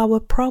all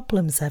our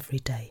problems every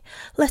day,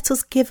 let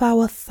us give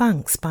our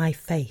thanks by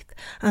faith,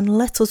 and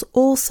let us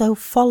also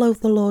follow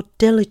the Lord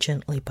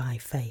diligently by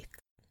faith.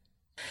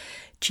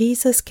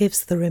 Jesus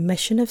gives the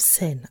remission of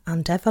sin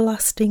and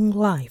everlasting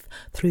life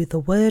through the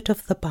word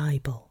of the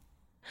Bible.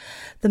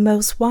 The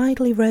most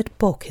widely read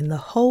book in the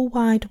whole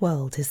wide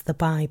world is the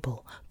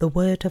Bible, the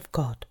Word of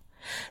God.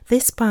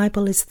 This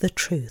Bible is the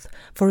truth,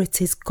 for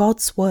it is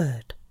God's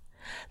word.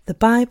 The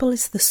Bible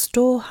is the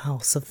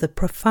storehouse of the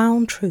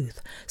profound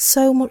truth,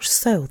 so much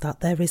so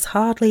that there is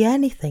hardly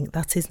anything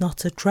that is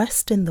not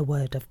addressed in the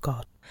Word of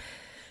God.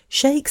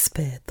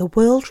 Shakespeare, the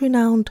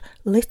world-renowned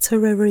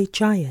literary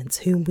giant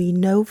whom we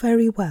know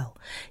very well,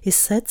 is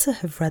said to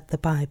have read the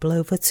Bible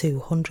over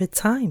 200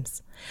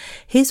 times.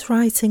 His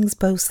writings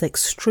boast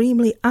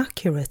extremely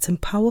accurate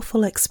and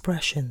powerful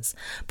expressions,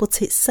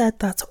 but it's said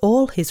that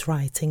all his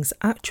writings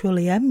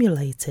actually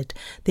emulated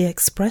the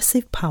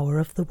expressive power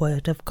of the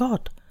Word of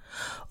God.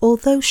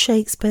 Although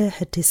Shakespeare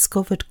had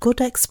discovered good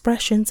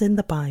expressions in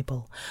the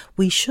Bible,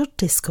 we should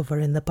discover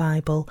in the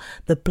Bible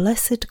the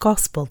blessed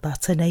gospel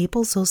that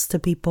enables us to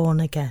be born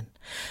again.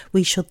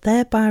 We should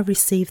thereby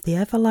receive the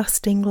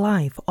everlasting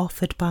life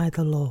offered by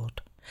the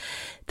Lord.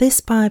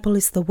 This Bible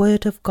is the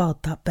Word of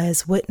God that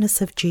bears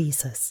witness of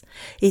Jesus.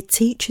 It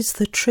teaches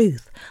the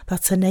truth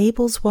that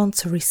enables one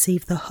to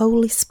receive the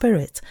Holy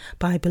Spirit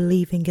by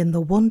believing in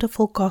the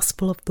wonderful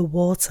gospel of the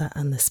water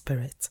and the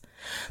Spirit.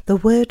 The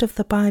word of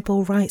the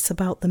Bible writes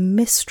about the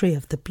mystery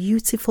of the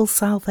beautiful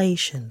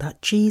salvation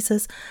that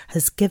Jesus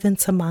has given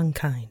to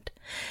mankind.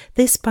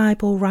 This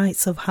Bible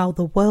writes of how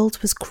the world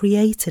was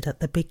created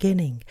at the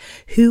beginning,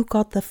 who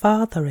God the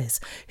Father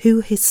is,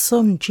 who his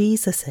Son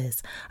Jesus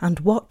is, and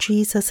what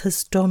Jesus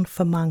has done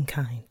for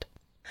mankind.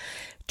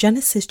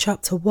 Genesis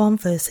chapter 1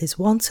 verses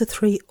 1 to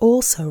 3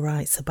 also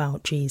writes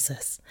about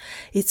Jesus.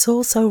 It's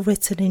also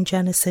written in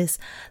Genesis,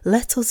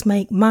 "Let us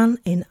make man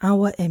in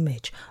our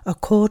image,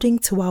 according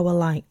to our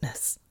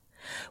likeness."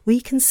 We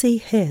can see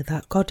here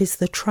that God is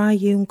the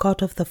triune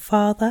God of the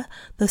Father,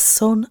 the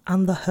Son,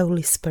 and the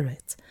Holy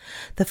Spirit.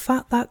 The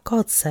fact that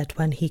God said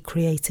when he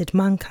created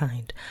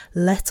mankind,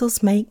 "Let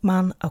us make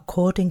man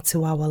according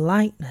to our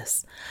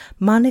likeness,"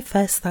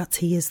 manifests that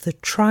he is the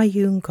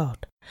triune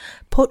God.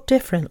 Put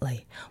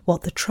differently,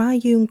 what the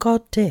triune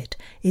God did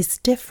is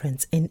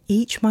different in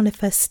each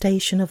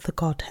manifestation of the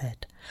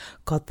Godhead.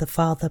 God the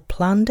Father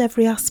planned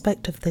every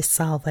aspect of this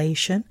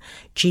salvation.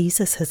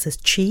 Jesus has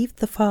achieved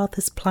the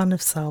Father's plan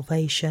of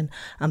salvation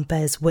and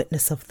bears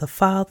witness of the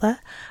Father,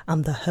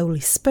 and the Holy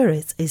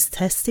Spirit is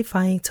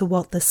testifying to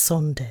what the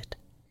Son did.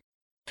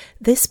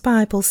 This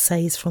Bible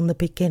says from the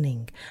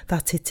beginning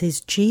that it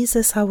is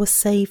Jesus our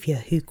Saviour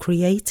who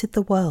created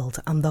the world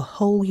and the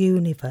whole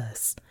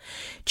universe.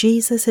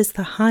 Jesus is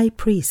the high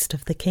priest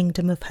of the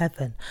kingdom of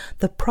heaven,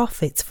 the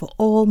prophet for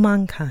all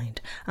mankind,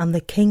 and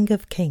the King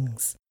of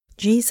kings.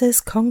 Jesus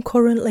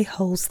concurrently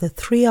holds the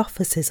three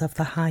offices of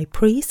the high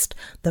priest,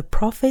 the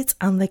prophet,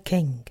 and the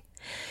king.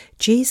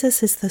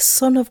 Jesus is the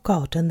Son of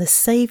God and the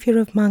Saviour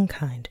of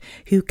mankind,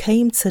 who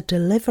came to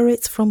deliver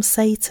it from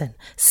Satan,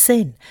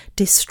 sin,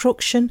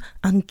 destruction,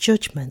 and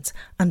judgment,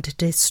 and to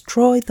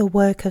destroy the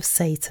work of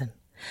Satan.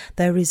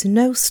 There is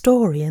no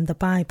story in the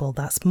Bible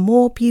that's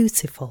more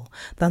beautiful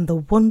than the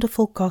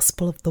wonderful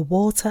gospel of the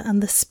water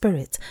and the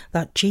Spirit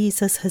that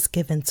Jesus has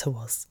given to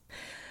us.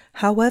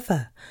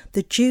 However,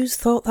 the Jews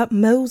thought that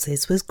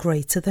Moses was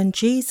greater than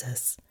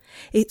Jesus.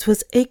 It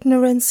was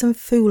ignorance and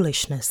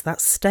foolishness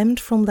that stemmed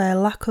from their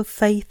lack of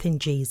faith in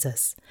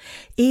Jesus.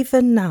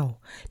 Even now,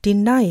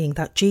 denying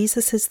that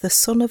Jesus is the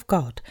Son of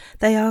God,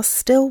 they are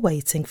still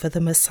waiting for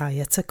the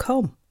Messiah to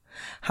come.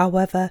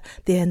 However,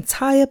 the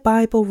entire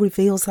Bible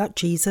reveals that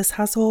Jesus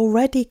has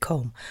already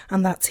come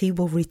and that he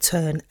will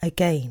return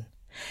again.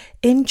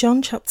 In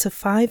John chapter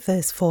 5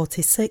 verse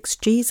 46,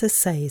 Jesus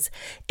says,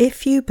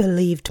 "If you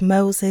believed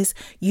Moses,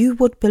 you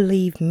would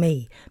believe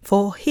me,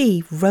 for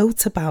he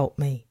wrote about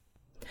me."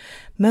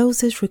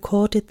 Moses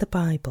recorded the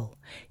Bible.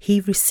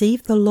 He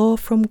received the law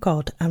from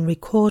God and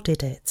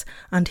recorded it,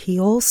 and he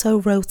also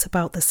wrote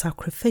about the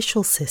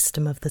sacrificial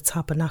system of the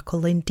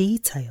tabernacle in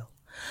detail.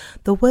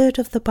 The word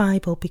of the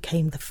Bible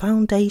became the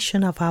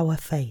foundation of our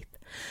faith.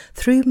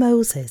 Through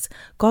Moses,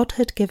 God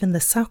had given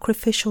the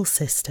sacrificial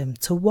system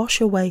to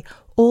wash away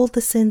all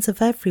the sins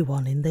of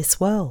everyone in this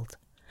world.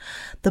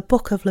 The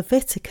book of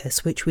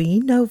Leviticus, which we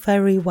know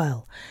very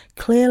well,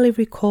 clearly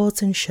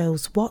records and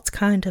shows what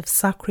kind of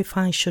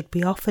sacrifice should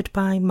be offered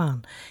by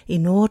man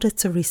in order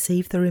to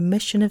receive the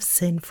remission of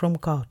sin from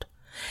God.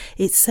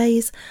 It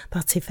says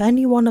that if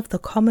any one of the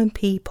common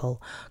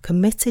people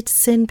committed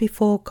sin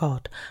before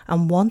God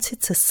and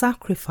wanted to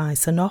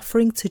sacrifice an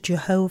offering to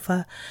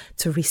Jehovah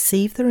to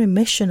receive the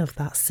remission of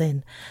that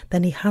sin,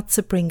 then he had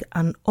to bring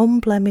an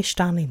unblemished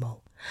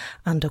animal.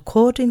 And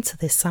according to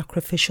this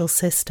sacrificial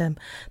system,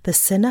 the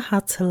sinner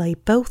had to lay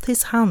both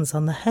his hands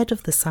on the head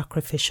of the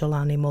sacrificial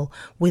animal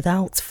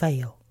without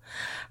fail.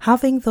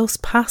 Having thus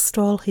passed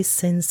all his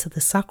sins to the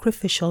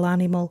sacrificial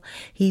animal,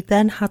 he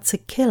then had to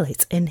kill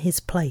it in his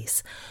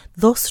place,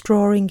 thus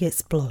drawing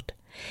its blood.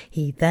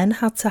 He then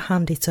had to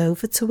hand it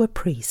over to a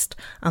priest,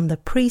 and the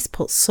priest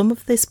put some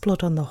of this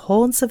blood on the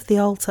horns of the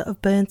altar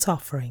of burnt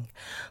offering,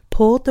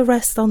 poured the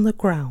rest on the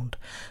ground,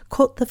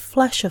 cut the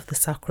flesh of the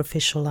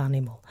sacrificial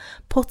animal,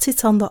 put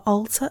it on the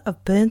altar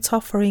of burnt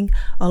offering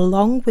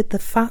along with the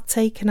fat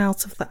taken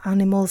out of the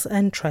animal's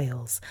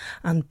entrails,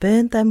 and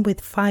burned them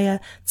with fire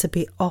to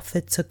be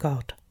offered to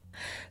God.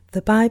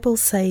 The Bible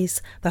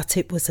says that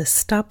it was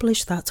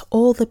established that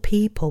all the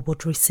people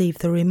would receive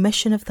the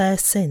remission of their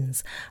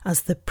sins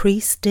as the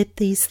priest did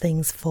these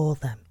things for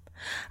them.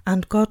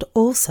 And God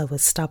also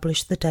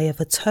established the Day of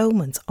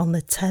Atonement on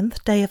the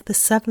 10th day of the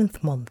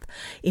 7th month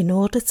in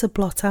order to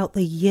blot out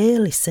the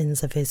yearly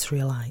sins of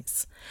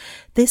Israelites.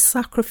 This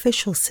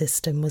sacrificial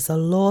system was a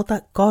law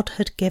that God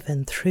had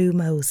given through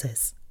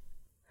Moses.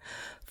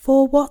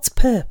 For what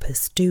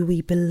purpose do we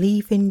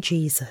believe in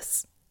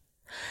Jesus?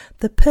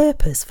 The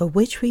purpose for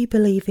which we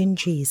believe in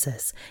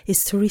Jesus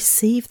is to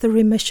receive the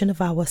remission of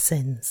our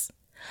sins.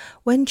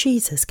 When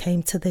Jesus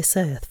came to this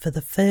earth for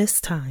the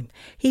first time,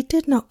 he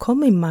did not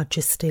come in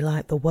majesty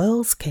like the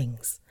world's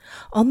kings.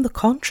 On the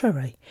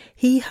contrary,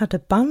 he had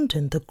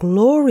abandoned the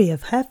glory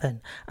of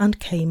heaven and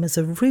came as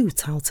a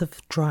root out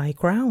of dry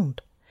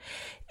ground.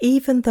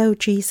 Even though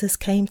Jesus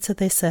came to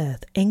this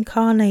earth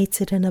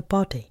incarnated in a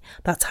body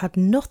that had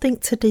nothing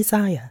to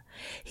desire,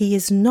 he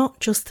is not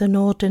just an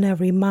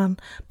ordinary man,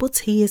 but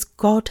he is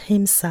God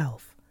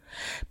himself.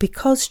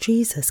 Because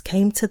Jesus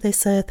came to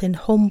this earth in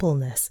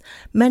humbleness,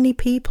 many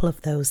people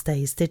of those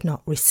days did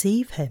not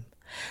receive him.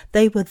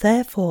 They were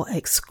therefore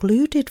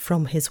excluded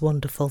from his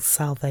wonderful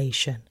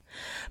salvation.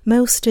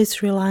 Most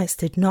Israelites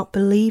did not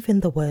believe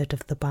in the word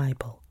of the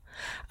Bible.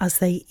 As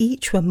they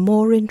each were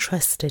more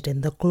interested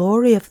in the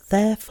glory of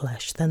their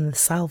flesh than the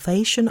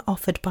salvation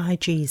offered by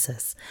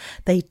Jesus,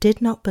 they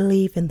did not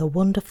believe in the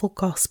wonderful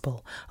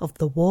gospel of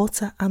the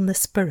water and the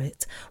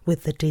Spirit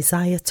with the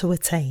desire to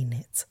attain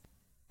it.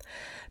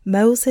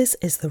 Moses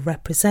is the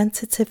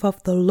representative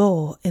of the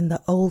law in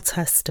the Old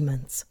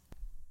Testament.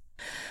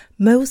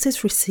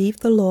 Moses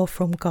received the law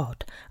from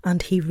God,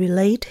 and he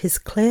relayed his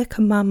clear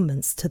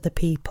commandments to the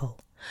people.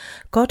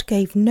 God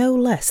gave no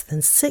less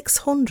than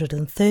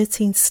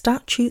 613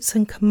 statutes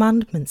and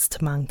commandments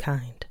to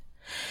mankind.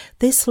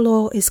 This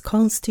law is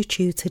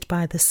constituted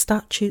by the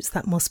statutes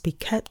that must be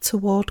kept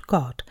toward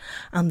God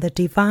and the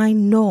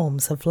divine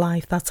norms of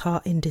life that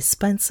are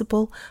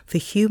indispensable for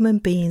human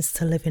beings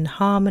to live in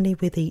harmony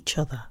with each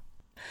other.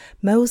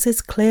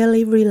 Moses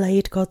clearly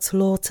relayed God's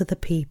law to the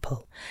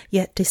people,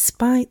 yet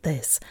despite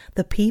this,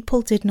 the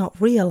people did not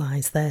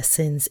realize their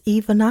sins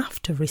even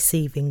after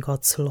receiving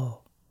God's law.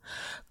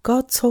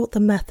 God taught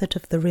the method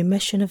of the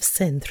remission of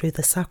sin through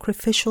the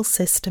sacrificial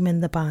system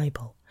in the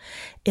Bible.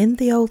 In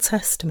the Old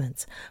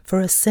Testament, for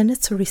a sinner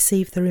to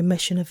receive the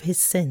remission of his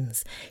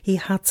sins, he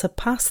had to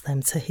pass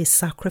them to his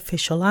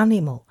sacrificial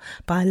animal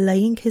by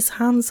laying his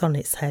hands on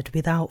its head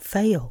without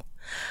fail.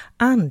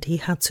 And he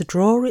had to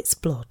draw its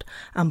blood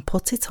and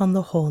put it on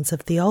the horns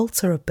of the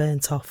altar of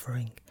burnt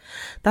offering.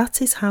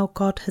 That is how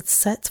God had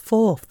set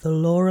forth the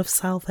law of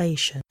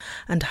salvation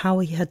and how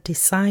he had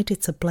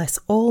decided to bless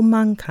all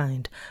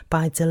mankind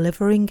by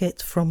delivering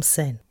it from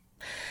sin.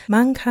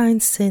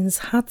 Mankind's sins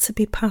had to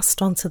be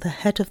passed on to the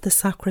head of the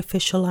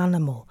sacrificial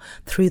animal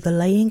through the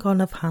laying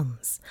on of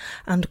hands,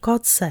 and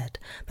God said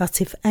that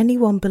if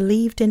anyone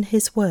believed in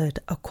his word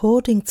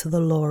according to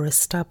the law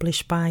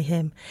established by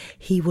him,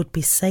 he would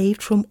be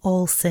saved from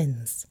all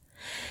sins.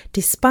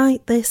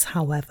 Despite this,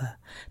 however,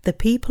 the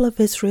people of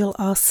Israel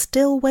are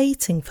still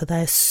waiting for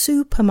their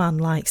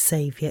Superman-like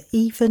Saviour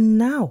even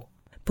now.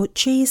 But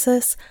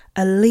Jesus,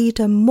 a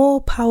leader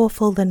more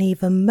powerful than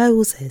even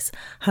Moses,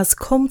 has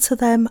come to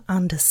them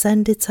and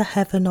ascended to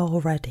heaven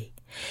already.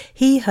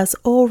 He has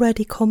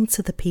already come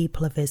to the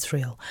people of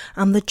Israel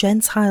and the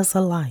Gentiles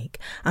alike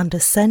and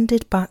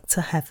ascended back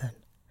to heaven.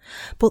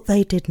 But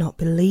they did not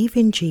believe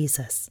in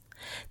Jesus.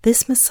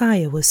 This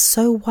Messiah was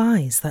so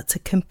wise that to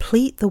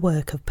complete the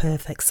work of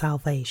perfect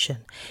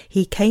salvation,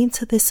 he came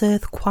to this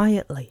earth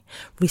quietly,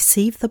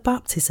 received the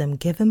baptism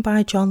given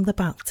by John the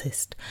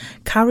Baptist,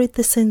 carried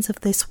the sins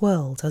of this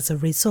world as a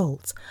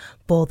result,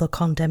 bore the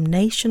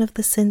condemnation of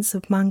the sins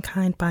of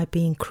mankind by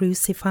being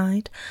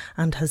crucified,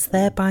 and has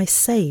thereby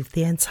saved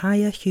the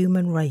entire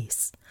human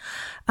race.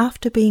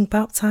 After being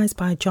baptized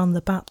by John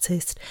the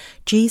Baptist,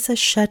 Jesus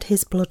shed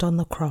his blood on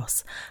the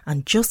cross,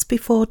 and just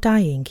before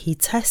dying he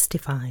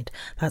testified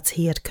that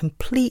he had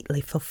completely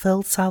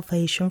fulfilled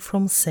salvation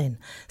from sin,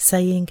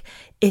 saying,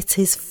 "It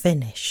is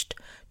finished."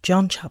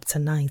 John chapter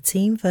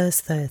 19 verse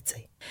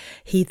 30.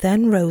 He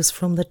then rose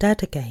from the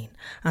dead again,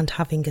 and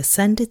having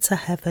ascended to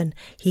heaven,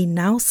 he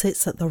now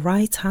sits at the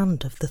right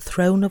hand of the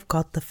throne of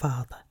God the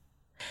Father.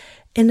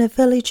 In a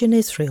village in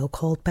Israel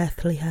called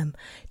Bethlehem,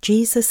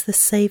 Jesus the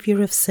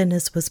Saviour of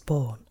sinners was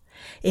born.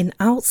 In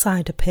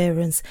outside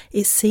appearance,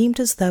 it seemed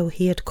as though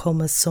he had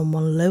come as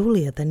someone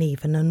lowlier than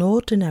even an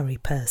ordinary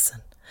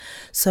person.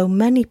 So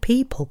many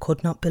people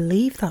could not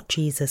believe that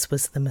Jesus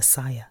was the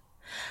Messiah.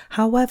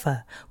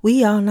 However,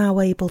 we are now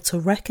able to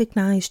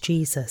recognize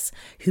Jesus,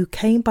 who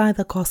came by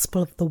the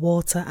gospel of the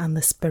water and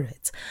the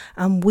Spirit,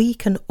 and we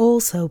can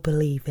also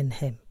believe in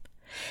him.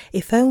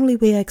 If only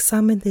we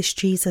examine this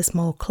Jesus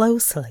more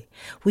closely,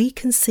 we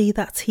can see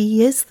that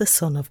he is the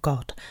Son of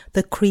God,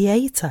 the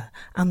Creator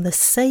and the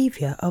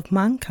Saviour of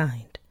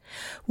mankind.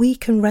 We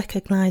can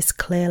recognize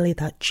clearly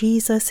that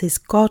Jesus is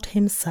God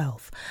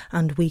himself,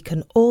 and we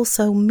can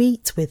also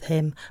meet with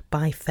him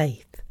by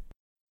faith.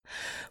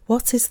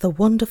 What is the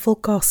wonderful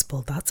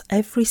gospel that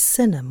every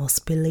sinner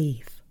must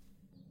believe?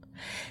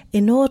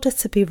 In order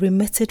to be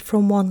remitted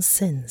from one's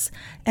sins,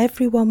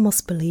 everyone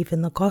must believe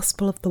in the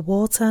gospel of the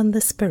water and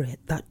the Spirit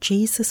that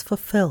Jesus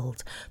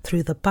fulfilled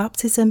through the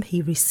baptism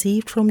he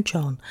received from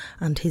John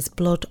and his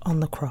blood on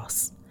the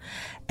cross.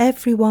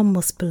 Everyone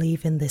must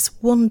believe in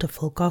this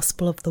wonderful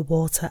gospel of the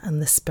water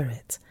and the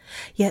Spirit.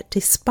 Yet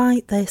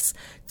despite this,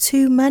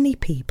 too many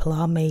people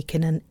are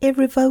making an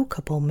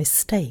irrevocable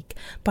mistake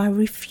by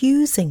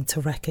refusing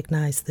to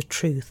recognize the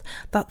truth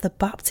that the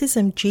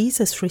baptism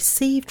Jesus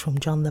received from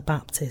John the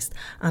Baptist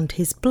and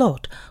his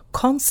blood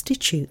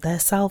constitute their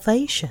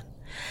salvation.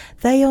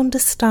 They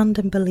understand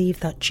and believe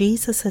that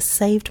Jesus has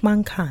saved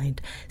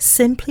mankind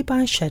simply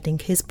by shedding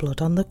his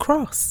blood on the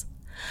cross.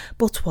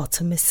 But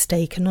what a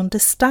mistaken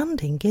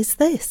understanding is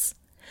this!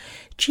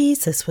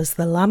 Jesus was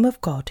the Lamb of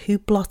God who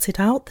blotted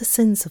out the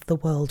sins of the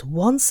world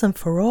once and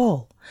for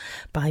all.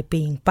 By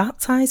being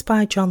baptized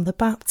by John the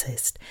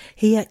Baptist,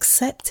 he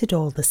accepted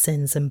all the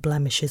sins and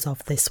blemishes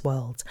of this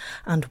world,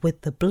 and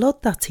with the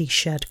blood that he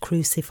shed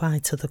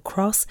crucified to the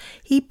cross,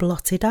 he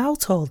blotted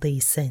out all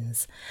these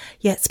sins.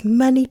 Yet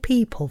many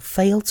people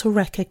fail to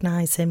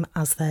recognize him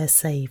as their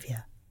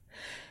Saviour.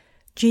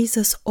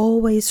 Jesus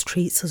always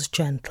treats us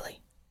gently.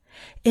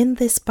 In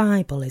this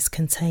Bible is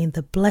contained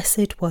the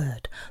blessed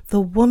word, the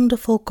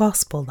wonderful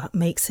gospel that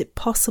makes it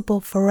possible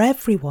for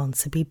everyone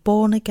to be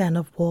born again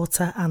of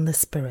water and the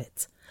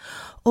Spirit.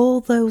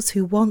 All those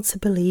who want to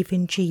believe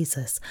in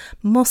Jesus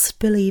must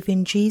believe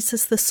in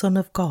Jesus the Son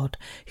of God,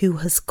 who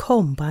has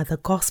come by the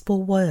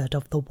gospel word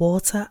of the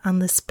water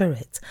and the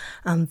Spirit,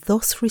 and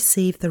thus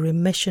receive the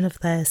remission of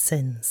their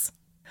sins.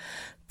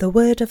 The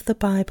word of the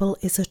Bible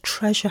is a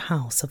treasure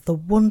house of the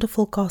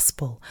wonderful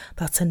gospel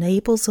that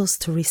enables us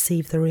to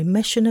receive the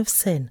remission of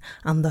sin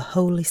and the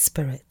Holy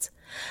Spirit.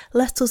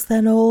 Let us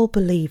then all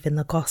believe in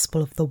the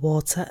gospel of the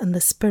water and the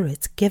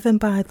Spirit given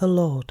by the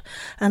Lord,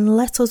 and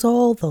let us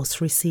all thus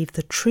receive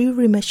the true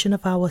remission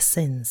of our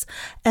sins,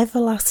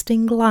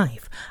 everlasting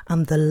life,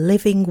 and the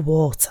living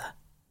water.